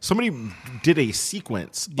as somebody did a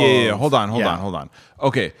sequence. Yeah. Hold on.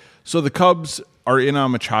 Okay, so the Cubs are in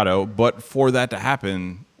on Machado, but for that to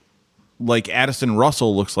happen, like Addison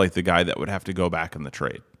Russell looks like the guy that would have to go back in the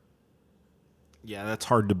trade. Yeah, that's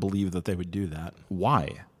hard to believe that they would do that.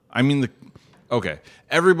 Why? I mean,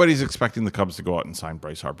 everybody's expecting the Cubs to go out and sign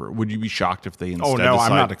Bryce Harper. Would you be shocked if they instead Oh, no,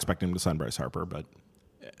 decide, I'm not expecting him to sign Bryce Harper, but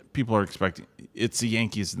people are expecting it's the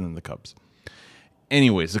Yankees and then the Cubs.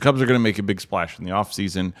 Anyways, the Cubs are going to make a big splash in the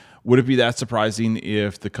offseason. Would it be that surprising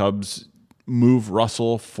if the Cubs move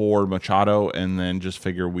Russell for Machado and then just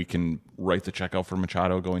figure we can write the check out for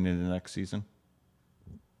Machado going into next season?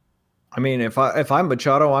 I mean, if I'm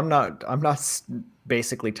Machado, I'm not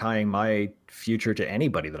basically tying my future to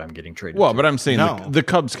anybody that I'm getting traded. Well, to. but I'm saying No. the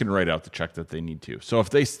Cubs can write out the check that they need to. So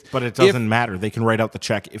but it doesn't matter. They can write out the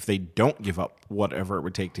check if they don't give up whatever it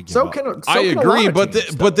would take to give up. I agree, but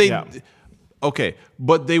they Yeah. okay,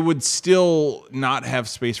 but they would still not have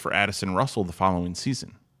space for Addison Russell the following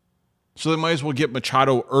season. So they might as well get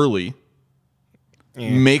Machado early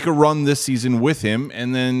make a run this season with him,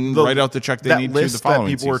 and then write out the check they need to the following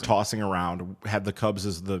that people were season. tossing around had the Cubs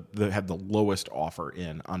as had the lowest offer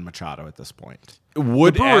in on Machado at this point.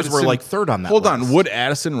 Would The Brewers were Addison- like third on that Hold list. on. Would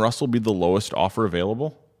Addison Russell be the lowest offer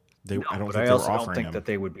available? I don't But think I they were also don't offering think him. that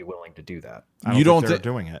they would be willing to do that. I You don't think they're thi-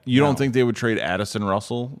 doing it. You No. don't think they would trade Addison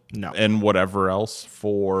Russell? No. And whatever else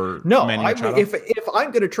for No, Manny I, Machado? if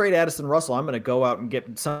I'm going to trade Addison Russell, I'm going to go out and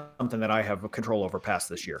get something that I have control over past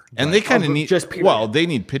this year. and they kind of need just period. well, they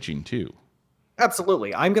need pitching too.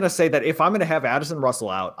 Absolutely. I'm going to say that if I'm going to have Addison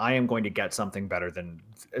Russell out, I am going to get something better than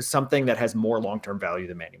something that has more long-term value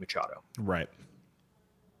than Manny Machado. Right.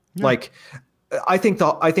 Like, I think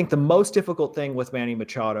the most difficult thing with Manny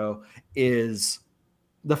Machado is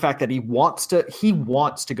the fact that he wants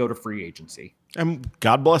to go to free agency. And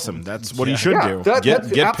God bless him. That's what he should do. That, Get-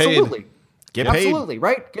 that's get paid. absolutely. Get paid. Absolutely,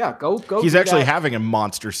 right? Yeah, go. He's do actually that. having a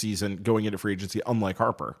monster season going into free agency, unlike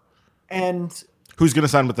Harper, And who's going to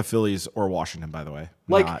sign with the Phillies or Washington, by the way.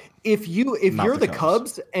 like, Not- if not you're the the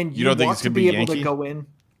Cubs. Cubs and You you, don't think want it's to gonna be be able to Yankee? go in,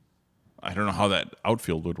 I don't know how that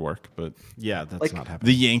outfield would work, but yeah, that's like, not happening.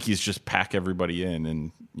 the Yankees just pack everybody in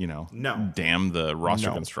and, No. damn the roster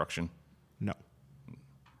No. construction. No.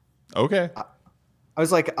 Okay. I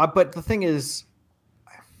was like, but the thing is,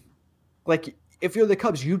 like, if you're the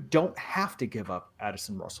Cubs, you don't have to give up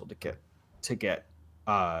Addison Russell to get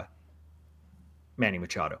Manny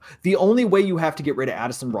Machado. The only way you have to get rid of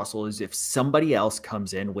Addison Russell is if somebody else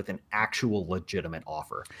comes in with an actual legitimate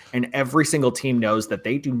offer. And every single team knows that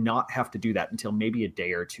they do not have to do that until maybe a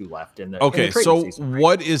day or two left in the in Okay, the trading so season, right?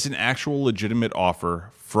 what is an actual legitimate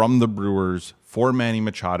offer from the Brewers for Manny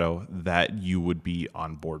Machado that you would be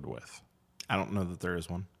on board with? I don't know that there is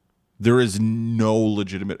one. There is no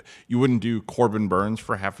legitimate. You wouldn't do Corbin Burns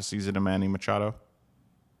for half a season of Manny Machado?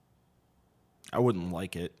 I wouldn't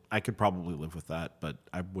like it. I could probably live with that, but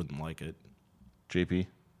I wouldn't like it. JP?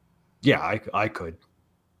 Yeah, I could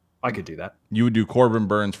do that. You would do Corbin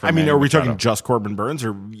Burns for I mean, Manny are we Machado? talking just Corbin Burns,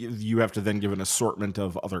 or you have to then give an assortment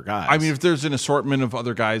of other guys? I mean, if there's an assortment of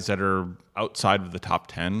other guys that are outside of the top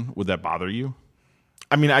 10, would that bother you?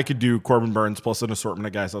 I mean, I could do Corbin Burns plus an assortment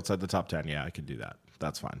of guys outside the top 10. Yeah, I could do that.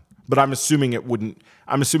 That's fine. But I'm assuming it wouldn't.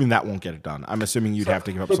 I'm assuming that won't get it done. I'm assuming you'd have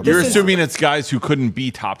to give up some. This You're is- assuming it's guys who couldn't be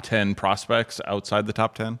top 10 prospects outside the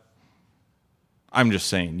top 10? I'm just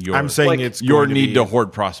saying your I'm saying like, it's your going to need be, to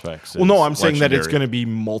hoard prospects. Well, no, is I'm saying that it's legendary. going to be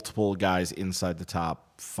multiple guys inside the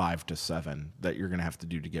top 5 to 7 that you're going to have to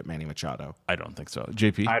do to get Manny Machado. I don't think so.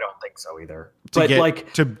 JP? I don't think so either. To But get,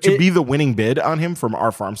 like to it- be the winning bid on him from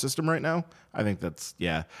our farm system right now, I think that's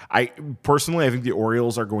I personally, I think the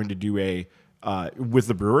Orioles are going to do a with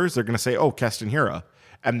the Brewers. They're going to say, "Oh, Keston Hiura,"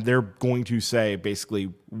 and they're going to say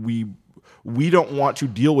basically, we don't want to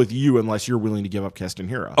deal with you unless you're willing to give up Keston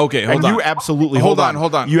Hiura. Okay, hold and on. you absolutely Hold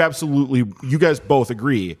on. You absolutely, you guys both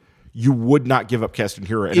agree. You would not give up Keston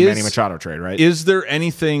Hiura in a Manny Machado trade, right? Is there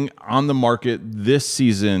anything on the market this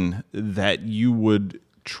season that you would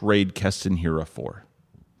trade Keston Hiura for?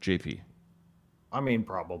 JP? I mean,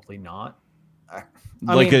 probably not. I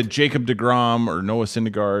Like mean, a Jacob deGrom or Noah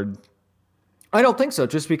Syndergaard? I don't think so.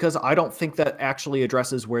 Just because I don't think that actually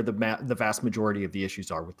addresses where the vast majority of the issues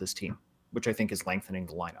are with this team, which I think is lengthening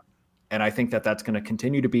the lineup. And I think that that's going to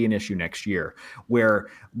continue to be an issue next year, where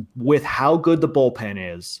with how good the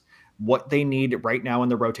bullpen is, what they need right now in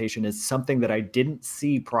the rotation is something that I didn't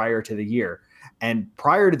see prior to the year. And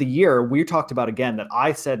prior to the year, we talked about again that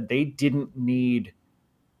I said they didn't need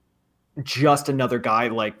just another guy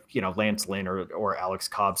like, Lance Lynn or Alex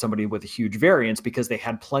Cobb, somebody with a huge variance, because they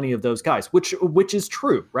had plenty of those guys, which is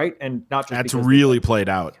true, right? And not just That's because really played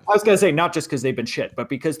out. I was going to say not just because they've been shit, but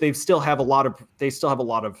because they still have a lot of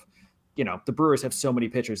the Brewers have so many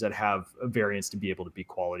pitchers that have a variance to be able to be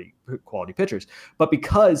quality pitchers, but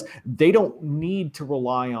because they don't need to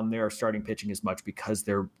rely on their starting pitching as much because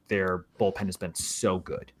their bullpen has been so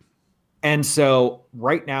good. And so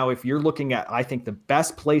right now, if you're looking at, I think the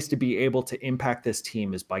best place to be able to impact this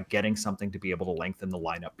team is by getting something to be able to lengthen the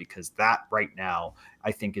lineup, because that right now,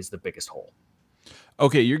 I think, is the biggest hole.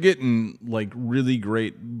 Okay, you're getting like really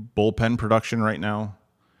great bullpen production right now.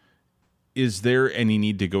 Is there any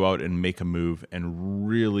need to go out and make a move and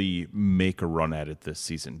really make a run at it this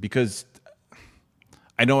season? Because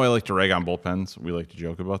I know I like to rag on bullpens. We like to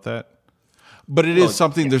joke about that. But it is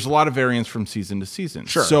something, there's a lot of variance from season to season.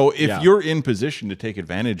 Sure. So if Yeah. you're in position to take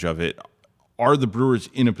advantage of it, are the Brewers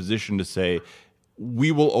in a position to say,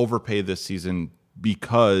 we will overpay this season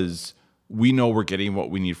because we know we're getting what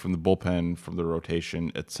we need from the bullpen, from the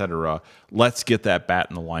rotation, et cetera. Let's get that bat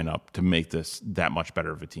in the lineup to make this that much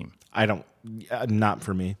better of a team. I don't, not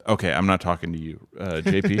for me. Okay, I'm not talking to you,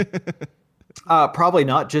 JP. Probably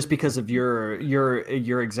not, just because of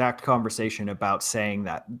your exact conversation about saying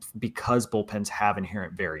that because bullpens have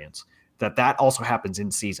inherent variance, that also happens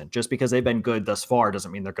in season. Just because they've been good thus far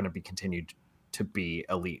doesn't mean they're going to be continued to be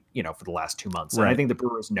elite, for the last 2 months. And I think the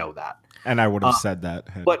Brewers know that. And I would have said that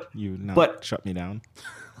had you not shut me down.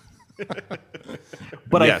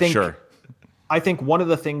 But yeah, sure. I think one of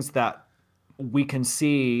the things that we can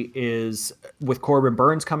see is with Corbin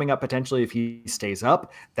Burnes coming up potentially, if he stays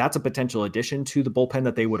up, that's a potential addition to the bullpen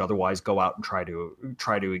that they would otherwise go out and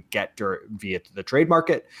try to get via the trade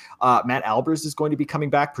market. Matt Albers is going to be coming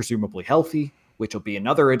back, presumably healthy, which will be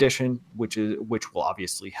another addition, which will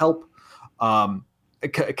obviously help.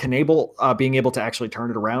 Knebel being able to actually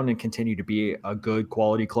turn it around and continue to be a good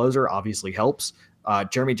quality closer obviously helps.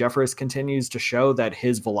 Jeremy Jeffress continues to show that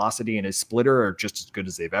his velocity and his splitter are just as good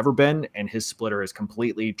as they've ever been, and his splitter has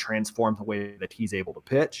completely transformed the way that he's able to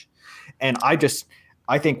pitch. And I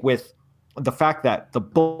think with the fact that the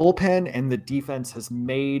bullpen and the defense has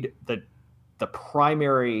made the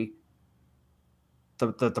primary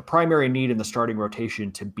need in the starting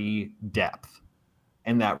rotation to be depth,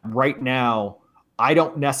 and that right now I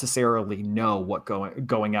don't necessarily know what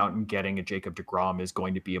going out and getting a Jacob deGrom is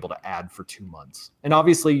going to be able to add for 2 months. And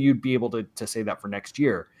obviously you'd be able to say that for next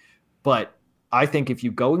year. But I think if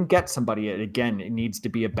you go and get somebody, again, it needs to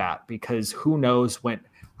be a bat, because who knows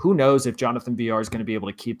if Jonathan Villar is going to be able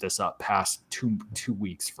to keep this up past two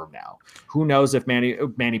weeks from now. Who knows if Manny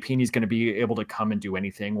Pini is going to be able to come and do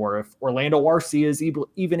anything, or if Orlando Arcia is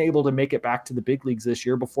even able to make it back to the big leagues this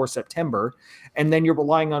year before September. And then you're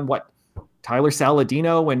relying on Tyler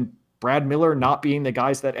Saladino and Brad Miller not being the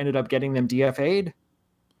guys that ended up getting them DFA'd.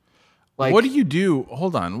 What do you do?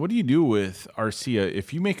 Hold on. What do you do with Arcia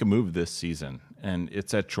if you make a move this season and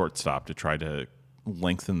it's at shortstop to try to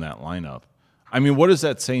lengthen that lineup? I mean, what is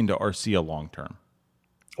that saying to Arcia long term?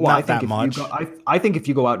 Well, Not that much. I think if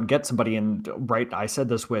you go out and get somebody, and I said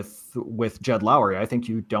this with Jed Lowry, I think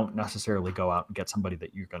you don't necessarily go out and get somebody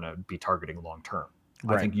that you're going to be targeting long term.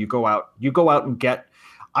 Right. I think you go out and get.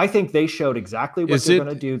 I think they showed exactly what they're going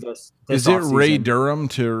to do this Is it offseason. Ray Durham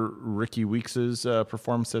to Ricky Weeks's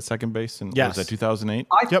performance at second base? And was that 2008?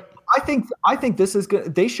 Yep. I think this is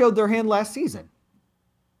good. They showed their hand last season.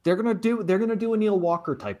 They're going to do a Neil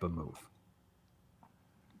Walker type of move.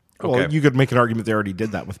 Okay. Well, you could make an argument they already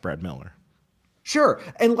did that with Brad Miller. Sure.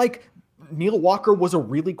 And Neil Walker was a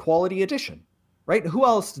really quality addition, right? Who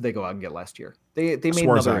else did they go out and get last year? They made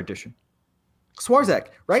another addition. Swarzak,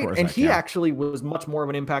 right? And he actually was much more of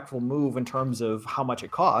an impactful move in terms of how much it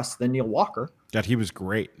costs than Neil Walker. Yeah, he was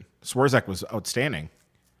great. Swarzak was outstanding.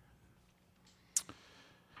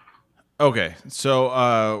 Okay,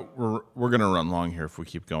 so we're gonna run long here if we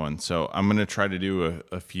keep going. So I'm gonna try to do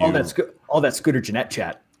a few. All that Scooter Jeanette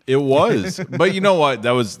chat. It was, but you know what?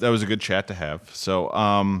 That was a good chat to have. So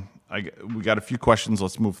we got a few questions.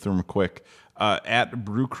 Let's move through them quick. At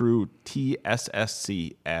Brewcrew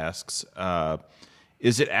TSSC asks,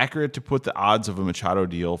 is it accurate to put the odds of a Machado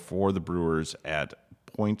deal for the Brewers at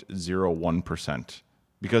 0.01%?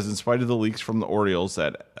 Because in spite of the leaks from the Orioles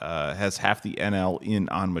that has half the NL in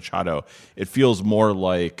on Machado, it feels more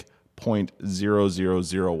like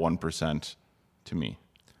 0.0001% to me.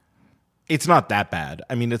 It's not that bad.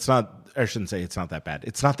 I mean, I shouldn't say it's not that bad.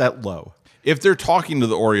 It's not that low. If they're talking to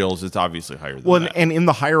the Orioles, it's obviously higher than that. And in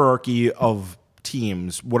the hierarchy of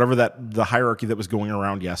teams, the hierarchy that was going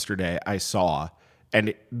around yesterday, I saw,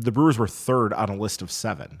 and the Brewers were third on a list of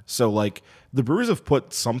 7. So, the Brewers have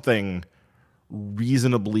put something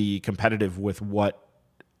reasonably competitive with what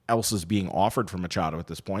else is being offered from Machado at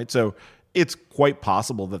this point. So, it's quite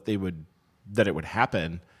possible that it would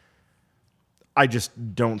happen. I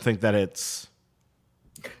just don't think that it's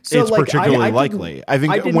particularly likely. I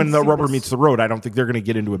think when the rubber meets the road, I don't think they're going to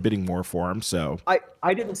get into a bidding war for him. So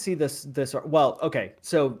I didn't see this. Well, okay.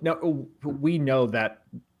 So no, we know that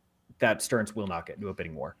Stearns will not get into a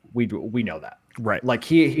bidding war. We know that, right?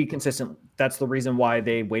 He consistent. That's the reason why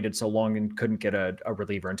they waited so long and couldn't get a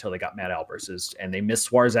reliever until they got Matt Albers, and they missed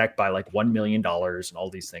Swarzak by $1 million and all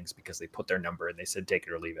these things because they put their number and they said take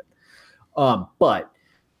it or leave it. But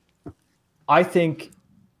I think.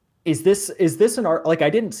 Is this an art?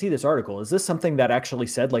 I didn't see this article. Is this something that actually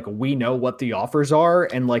said we know what the offers are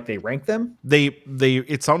and they rank them?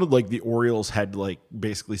 It sounded like the Orioles had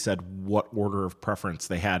basically said what order of preference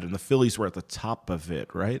they had, and the Phillies were at the top of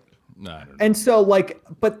it, right? No, I don't know. And so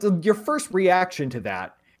your first reaction to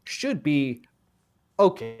that should be,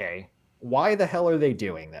 okay, why the hell are they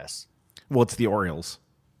doing this? Well, it's the Orioles.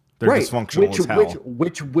 They're dysfunctional as hell.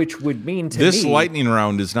 Which would mean to this me, lightning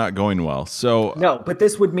round is not going well. So no, but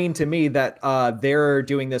this would mean to me that they're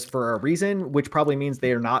doing this for a reason, which probably means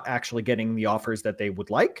they are not actually getting the offers that they would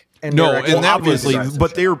like. And No, they're actually and that doing was- the Obviously,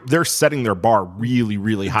 but they're setting their bar really,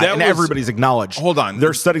 really high, That and was- everybody's acknowledged. Hold on.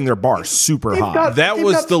 They're setting their bar super high. That they've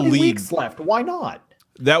was got the 3 lead. weeks left. Why not?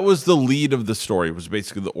 that was the lead of the story, was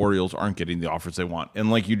basically the Orioles aren't getting the offers they want.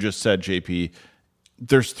 And like you just said, JP,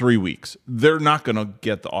 there's 3 weeks. They're not going to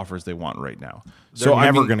get the offers they want right now. They're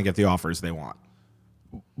never going to get the offers they want.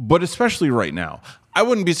 But especially right now, I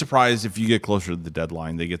wouldn't be surprised if you get closer to the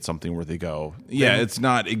deadline, they get something where they go, yeah, it's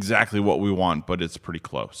not exactly what we want, but it's pretty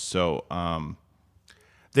close. So,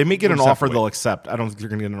 They may get an We'll just have offer to they'll wait. accept. I don't think they're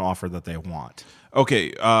going to get an offer that they want.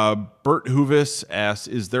 okay. Bert Hoovis asks,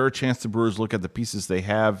 is there a chance the Brewers look at the pieces they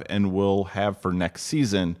have and will have for next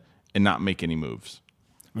season and not make any moves?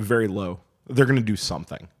 Very low. They're going to do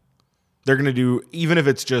something. They're going to do, even if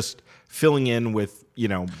it's just filling in with,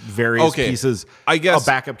 various Okay, pieces. I guess- a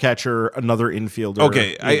backup catcher, another infielder.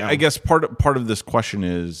 Okay, you know. I guess part of this question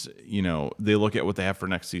is, they look at what they have for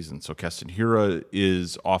next season. So Keston Hiura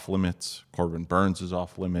is off limits. Corbin Burns is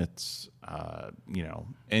off limits.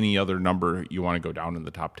 Any other number you want to go down in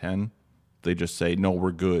the top 10, they just say, no,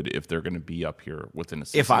 we're good if they're going to be up here within a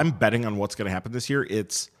season. If I'm betting on what's going to happen this year,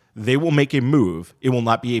 it's they will make a move. It will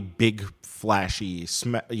not be a big, flashy,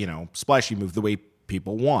 splashy move the way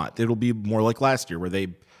people want. It'll be more like last year where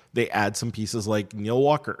they add some pieces like Neil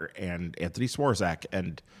Walker and Anthony Swarzak,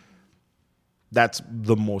 and that's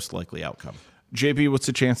the most likely outcome. JP, what's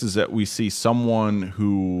the chances that we see someone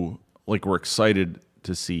who we're excited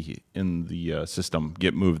to see in the system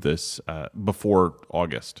get moved this before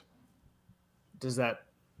August? Does that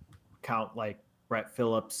count like Brett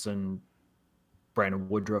Phillips and Brandon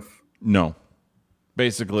Woodruff? No.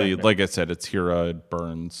 Basically, like I said, it's Hira,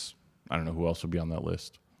 Burns. I don't know who else would be on that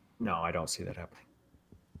list. No, I don't see that happening.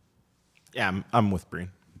 Yeah, I'm with Breen.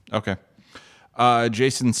 Okay.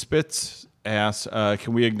 Jason Spitz asks,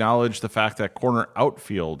 can we acknowledge the fact that corner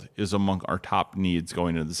outfield is among our top needs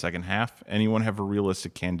going into the second half? Anyone have a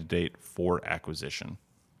realistic candidate for acquisition?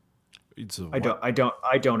 I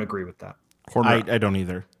don't agree with that. Corner, I don't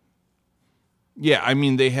either. yeah, I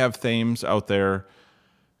mean, they have Thames out there.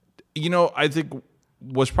 I think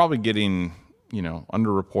what's probably getting,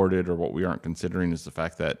 underreported or what we aren't considering is the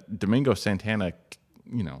fact that Domingo Santana,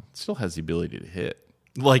 still has the ability to hit.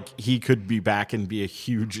 Like he could be back and be a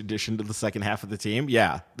huge addition to the second half of the team.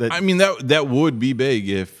 Yeah, I mean, that would be big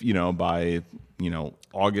if, by,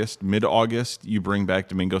 August, mid-August, you bring back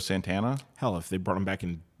Domingo Santana. hell, if they brought him back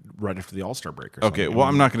in right after the All-Star break or Okay, something. well,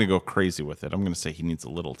 I'm not going to go crazy with it. I'm going to say he needs a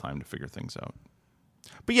little time to figure things out.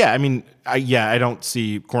 But yeah, I mean, I don't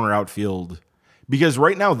see corner outfield because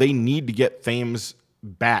right now they need to get Thames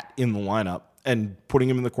bat in the lineup and putting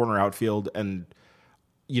him in the corner outfield and,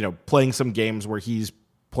 playing some games where he's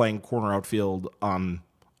playing corner outfield on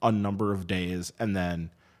a number of days and then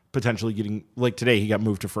potentially getting, like today, he got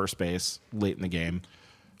moved to first base late in the game.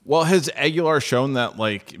 Well, has Aguilar shown that,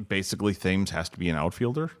 basically Thames has to be an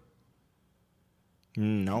outfielder?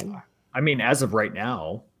 No. I mean, as of right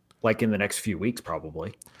now, like in the next few weeks,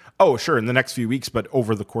 probably. Oh, sure, in the next few weeks, but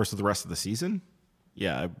over the course of the rest of the season?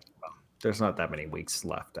 Yeah. There's not that many weeks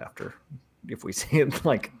left after, if we see it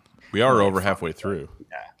like. We are over halfway through.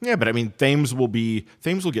 Yeah, but I mean, Thames will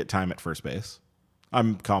get time at first base.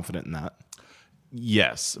 I'm confident in that.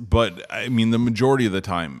 Yes, but I mean, the majority of the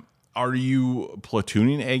time, are you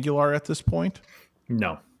platooning Aguilar at this point?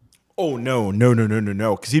 No. Oh no,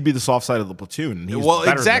 because he'd be the soft side of the platoon. He's Well,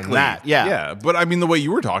 better exactly. than that. Yeah. Yeah, but I mean, the way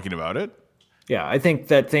you were talking about it. Yeah, I think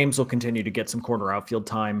that Thames will continue to get some corner outfield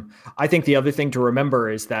time. I think the other thing to remember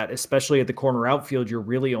is that, especially at the corner outfield, you're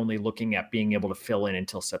really only looking at being able to fill in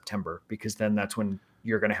until September, because then that's when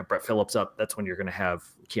you're going to have Brett Phillips up. That's when you're going to have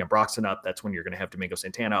Keon Broxton up. That's when you're going to have Domingo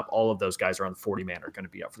Santana up. All of those guys are on the 40-man are going to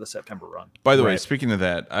be up for the September run. By the way, speaking of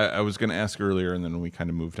that, I was going to ask earlier, and then we kind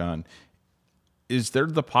of moved on. Is there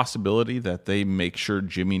the possibility that they make sure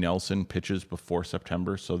Jimmy Nelson pitches before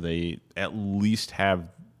September so they at least have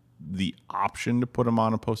the option to put him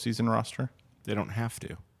on a postseason roster? They don't have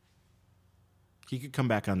to. He could come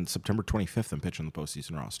back on September 25th and pitch on the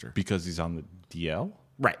postseason roster. Because he's on the DL?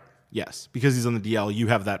 Right. Yes, because he's on the DL, you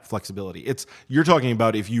have that flexibility. You're talking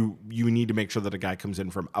about if you need to make sure that a guy comes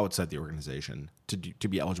in from outside the organization to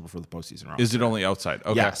be eligible for the postseason roster. Is it only outside?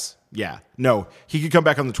 Okay. Yes. Yeah. No, he could come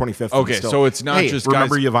back on the 25th. Okay, so it's not just guys-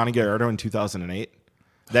 remember Giovanni Gallardo in 2008?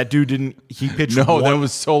 That dude didn't. He pitched. No, that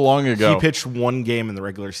was so long ago. He pitched one game in the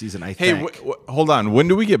regular season. I Hey, think. hold on. When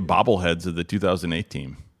do we get bobbleheads of the 2008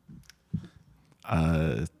 team?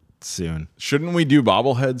 soon. Shouldn't we do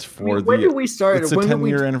bobbleheads for when did we start? It's a when did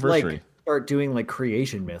 10-year we, anniversary. Like, start doing like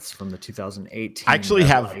creation myths from the 2018? I actually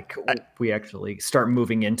have. We actually start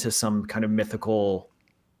moving into some kind of mythical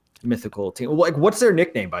team. Like, what's their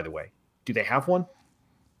nickname, by the way? Do they have one?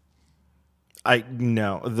 I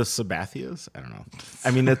know the Sabathias. I don't know.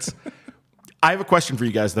 I mean, it's. I have a question for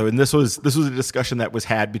you guys though, and this was a discussion that was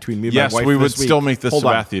had between me and my wife. Yes, we would this week. still make the Hold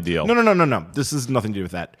on. Sabathia deal. No. This has nothing to do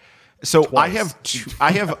with that. So Twice.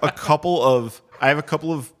 I have a couple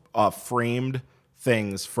of framed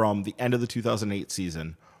things from the end of the 2008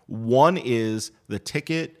 season. One is the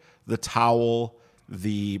ticket, the towel,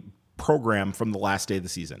 the program from the last day of the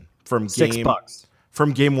season from $6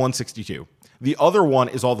 from game 162. The other one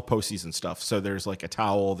is all the postseason stuff. So there's like a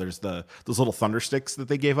towel, there's those little thunder sticks that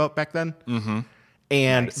they gave out back then,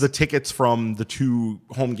 and the tickets from the 2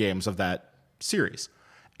 home games of that series.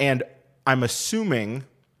 And I'm assuming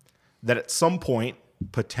that at some point,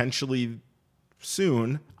 potentially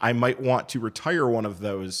soon, I might want to retire one of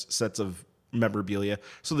those sets of memorabilia.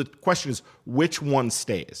 So the question is, which one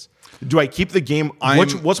stays? Do I keep the game?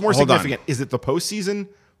 What's more significant? Is it the postseason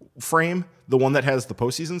frame, the one that has the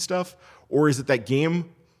postseason stuff, or is it that game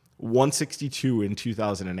 162 in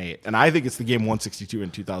 2008? And I think it's the game 162 in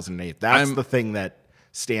 2008. That's the thing that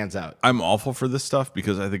stands out. I'm awful for this stuff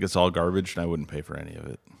because I think it's all garbage and I wouldn't pay for any of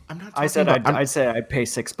it. I'm not. I said I'd pay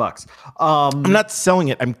 $6. I'm not selling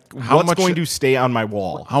it. What's much- going to stay on my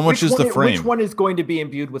wall? How much is the frame? Which one is going to be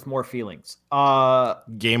imbued with more feelings?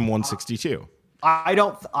 Game 162. I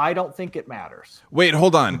don't think it matters. Wait,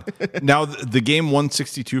 hold on. Now, the game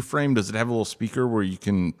 162 frame, does it have a little speaker where you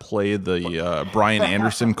can play the Brian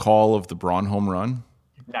Anderson call of the Braun home run?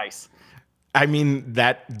 Nice. I mean,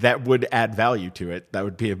 that would add value to it. That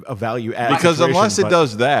would be a value add. Because situation, unless it but-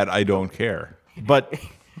 does that, I don't care. But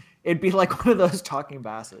It'd be like one of those talking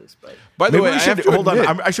basses. But By the maybe way, we I have should to hold admit,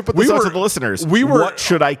 on. I should put this out to the listeners. What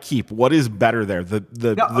should I keep? What is better there? The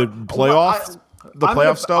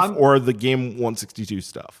playoff stuff or the game 162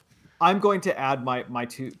 stuff? I'm going to add my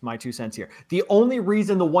 2 cents here. The only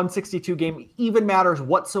reason the 162 game even matters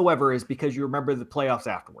whatsoever is because you remember the playoffs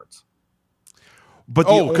afterwards. But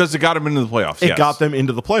because it got them into the playoffs. It got them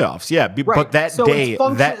into the playoffs. Yeah, Right. but that so day,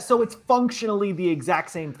 so it's functionally the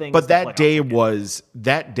exact same thing. But as the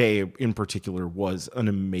that day in particular was an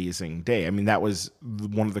amazing day. I mean, that was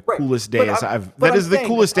one of the coolest But days but That is I'm the saying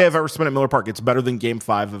coolest that day I've ever spent at Miller Park. It's better than Game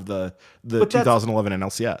 5 of the 2011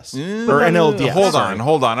 NLCS or that's- NLDS.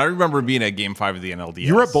 Hold on. I remember being at game 5 of the NLDS.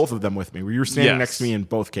 You were at both of them with me. You were standing Yes. next to me in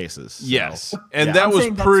both cases. So. Yes. And Yeah. that I'm was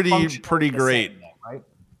saying that's pretty functionally the great. same thing, right?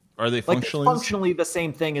 Are they Like it's functionally? functionally the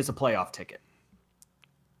same thing as a playoff ticket.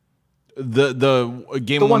 The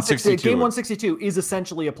game The 162. Game 162 is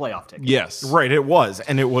essentially a playoff ticket. Yes. Right, it was.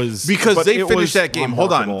 And it was. Because but they it finished was that game.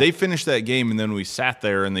 Hold on. remarkable. They finished that game, and then we sat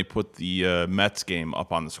there and they put the Mets game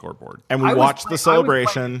up on the scoreboard. And we I was watched play- the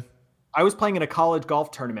celebration. I was playing in a college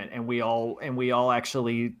golf tournament, and we all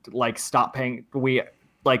actually like stopped paying. We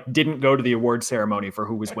like didn't go to the award ceremony for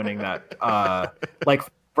who was winning that. Like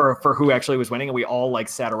for who actually was winning, and we all like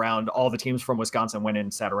sat around. All the teams from Wisconsin went in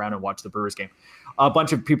and sat around and watched the Brewers game. A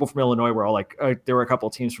bunch of people from Illinois were all like, there were a couple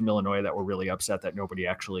of teams from Illinois that were really upset that nobody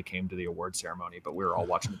actually came to the award ceremony, but we were all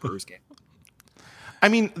watching the Brewers game. I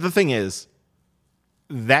mean, the thing is,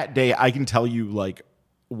 that day I can tell you like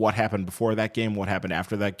what happened before that game, what happened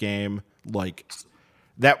after that game. Like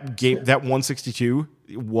that game, that 162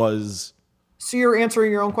 was. So you're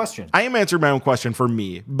answering your own question. I am answering my own question for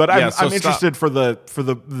me, but Yeah, I'm so interested for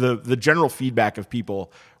the general feedback of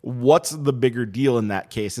people. What's the bigger deal in that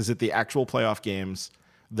case? Is it the actual playoff games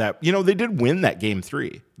that they did win that game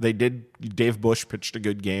 3? They did. Dave Bush pitched a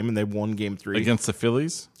good game and they won game 3 Against the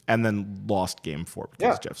Phillies? and then lost game 4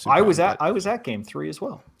 because Yeah, Jeff. I was Suppan, at game 3 as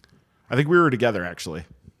well. I think we were together actually.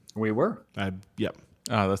 We were. Yep.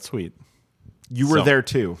 Oh, that's sweet. You were So- there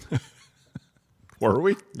too. Were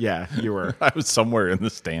we? Yeah, you were. I was somewhere in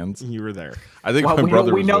the stands. You were there. I think Well, my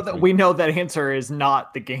brother we was know with that me. we know that answer is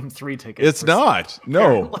not the game 3 ticket. It's not.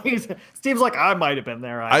 No. Steve's like, I might have been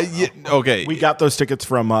there. Okay. We got those tickets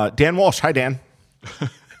from Dan Walsh. Hi, Dan.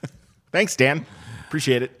 Thanks, Dan.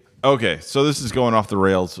 Appreciate it. Okay, so this is going off the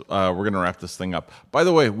rails. We're going to wrap this thing up. By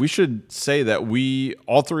the way, we should say that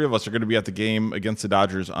all 3 of us are going to be at the game against the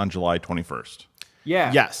Dodgers on July 21st.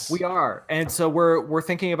 Yeah. Yes. We are. And so we're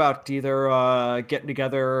thinking about either getting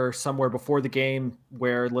together somewhere before the game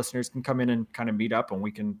where listeners can come in and kind of meet up and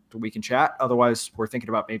we can chat. Otherwise, we're thinking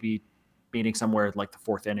about maybe meeting somewhere like the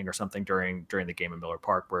 4th inning or something during the game in Miller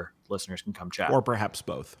Park where listeners can come chat. Or perhaps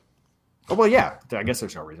both. Oh, well, yeah. I guess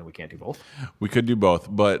there's no reason we can't do both. We could do both,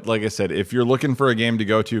 but like I said, if you're looking for a game to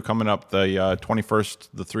go to coming up the 21st,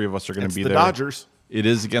 the 3 of us are going to be The there. Dodgers. It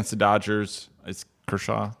is against the Dodgers. Is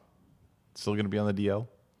Kershaw still going to be on the DL?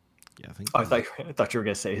 Yeah, I think. I thought you were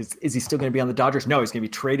going to say, is he still going to be on the Dodgers? No, he's going to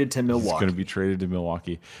be traded to Milwaukee. He's going to be traded to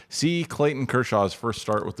Milwaukee. See Clayton Kershaw's first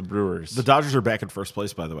start with the Brewers. The Dodgers are back in first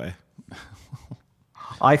place, by the way.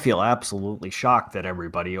 I feel absolutely shocked that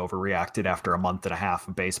everybody overreacted after a month and a half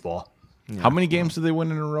of baseball. How many games did they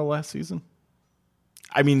win in a row last season?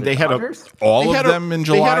 I mean, they had Dodgers? All of them in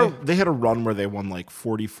July? They had a run where they won like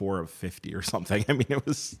 44 of 50 or something. I mean, it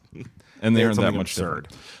was... And they had earned that something much absurd.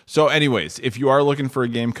 different. So anyways, if you are looking for a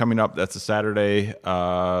game coming up, that's a Saturday.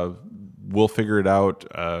 We'll figure it out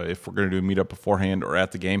if we're going to do a meetup beforehand or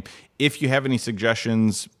at the game. If you have any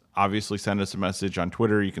suggestions, obviously send us a message on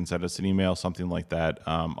Twitter. You can send us an email, something like that.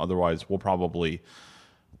 Otherwise, we'll probably...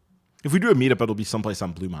 If we do a meetup, it'll be someplace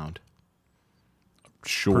on Blue Mound.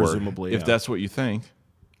 Sure. Presumably, if yeah. that's what you think.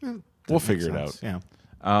 We'll figure it out. Yeah.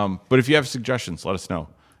 But if you have suggestions, let us know.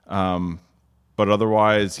 But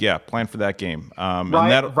otherwise, yeah, plan for that game.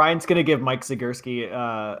 Ryan's going to give Mike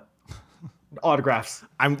Zagurski autographs.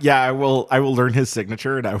 I will learn his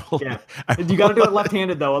signature, and I will. Yeah. You got to do it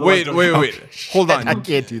left-handed, though. Wait. Hold on. I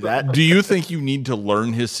can't do that. Do you think you need to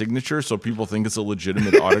learn his signature so people think it's a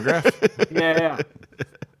legitimate autograph? Yeah.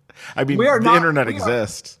 I mean, the internet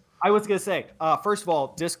exists. I was going to say, first of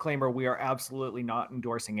all, disclaimer, we are absolutely not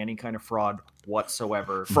endorsing any kind of fraud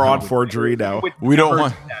whatsoever. Forgery, no. We don't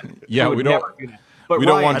want. Yeah, we don't. But we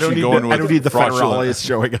Ryan, don't want you going with. I don't need the fraudulent. federales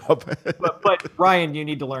showing up. but Ryan, you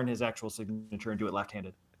need to learn his actual signature and do it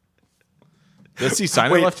left-handed. Does he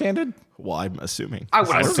sign it left-handed? Well, I'm assuming. I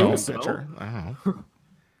would assume so. so. I don't know.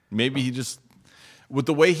 Maybe he just, with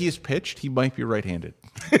the way he's pitched, he might be right-handed.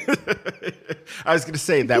 I was going to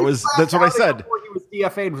say that's what I said. Before he was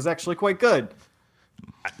DFA'd was actually quite good.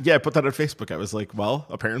 Yeah, I put that on Facebook. I was like, well,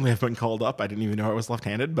 apparently I've been called up. I didn't even know I was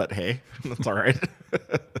left-handed, but hey, that's all right.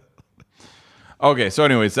 Okay, so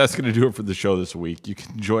anyways, that's going to do it for the show this week. You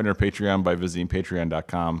can join our Patreon by visiting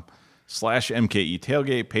patreon.com/MKE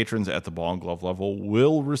Tailgate. Patrons at the ball and glove level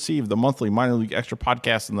will receive the monthly minor league extra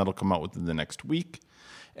podcast, and that'll come out within the next week.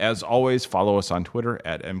 As always, follow us on Twitter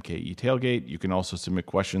at MKE Tailgate. You can also submit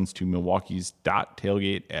questions to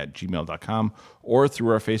milwaukees.tailgate@gmail.com or through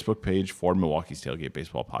our Facebook page for Milwaukee's Tailgate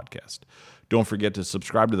Baseball Podcast. Don't forget to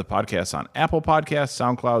subscribe to the podcast on Apple Podcasts,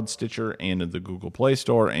 SoundCloud, Stitcher, and in the Google Play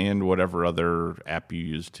Store, and whatever other app you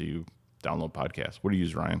use to download podcasts. What do you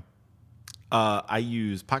use, Ryan? I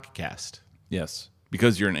use Pocket Cast. Yes,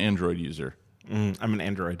 because you're an Android user. I'm an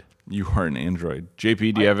Android. You are an Android.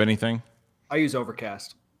 JP, do you have anything? I use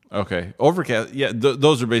Overcast. Okay. Overcast. Yeah,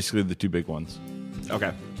 those are basically the two big ones.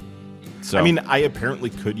 Okay. So, I mean, I apparently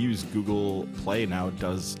could use Google Play now. It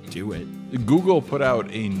does do it. Google put out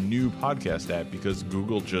a new podcast app because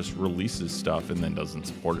Google just releases stuff and then doesn't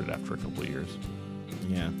support it after a couple of years.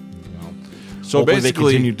 Yeah. Well, so hopefully basically, they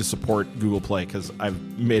continue to support Google Play because I've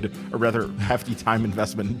made a rather hefty time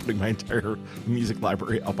investment in putting my entire music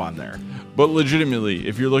library up on there. But legitimately,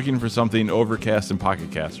 if you're looking for something, Overcast and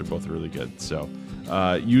Pocket Cast are both really good. So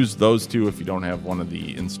use those two if you don't have one of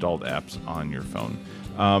the installed apps on your phone.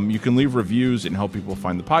 You can leave reviews and help people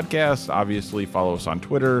find the podcast. Obviously, follow us on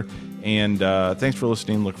Twitter. And thanks for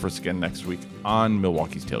listening. Look for us again next week on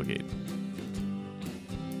Milwaukee's Tailgate.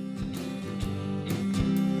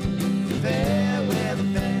 Fair weather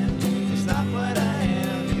fan, it's not what I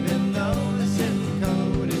am, even though the zip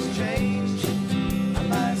code has changed. I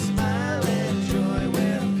might smile and joy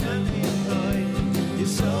when I'm currently employed. Your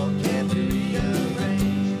soul can't be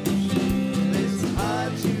rearranged. It's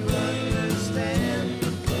hard to understand.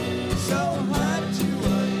 It's so hard to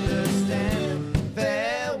understand.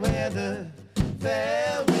 Fair weather,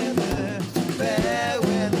 fair weather, fair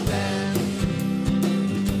weather fan.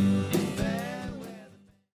 Fair weather.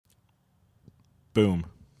 Boom.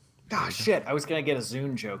 Ah, shit. I was going to get a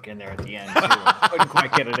Zune joke in there at the end, too. I couldn't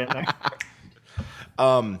quite get it in there.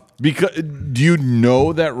 Because do you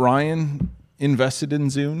know that Ryan invested in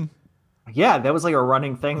Zune? Yeah, that was like a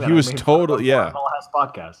running thing. That He I was made totally- fun of yeah. on the last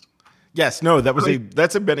podcast. Yes, no,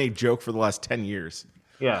 that's been a joke for the last 10 years.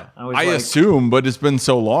 Yeah. I assume, but it's been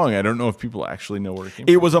so long. I don't know if people actually know where it came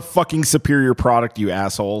It from. was a fucking superior product, you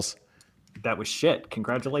assholes. That was shit.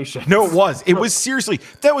 Congratulations. No, it was. It was seriously.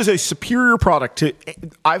 That was a superior product to.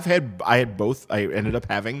 I had both. I ended up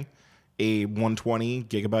having a 120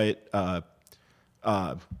 gigabyte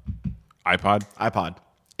iPod,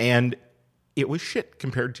 and it was shit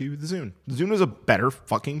compared to the Zune. The Zune was a better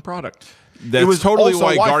fucking product. That's it was totally also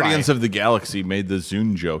why Wi-Fi. Guardians of the Galaxy made the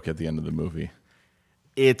Zune joke at the end of the movie.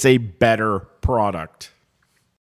 It's a better product.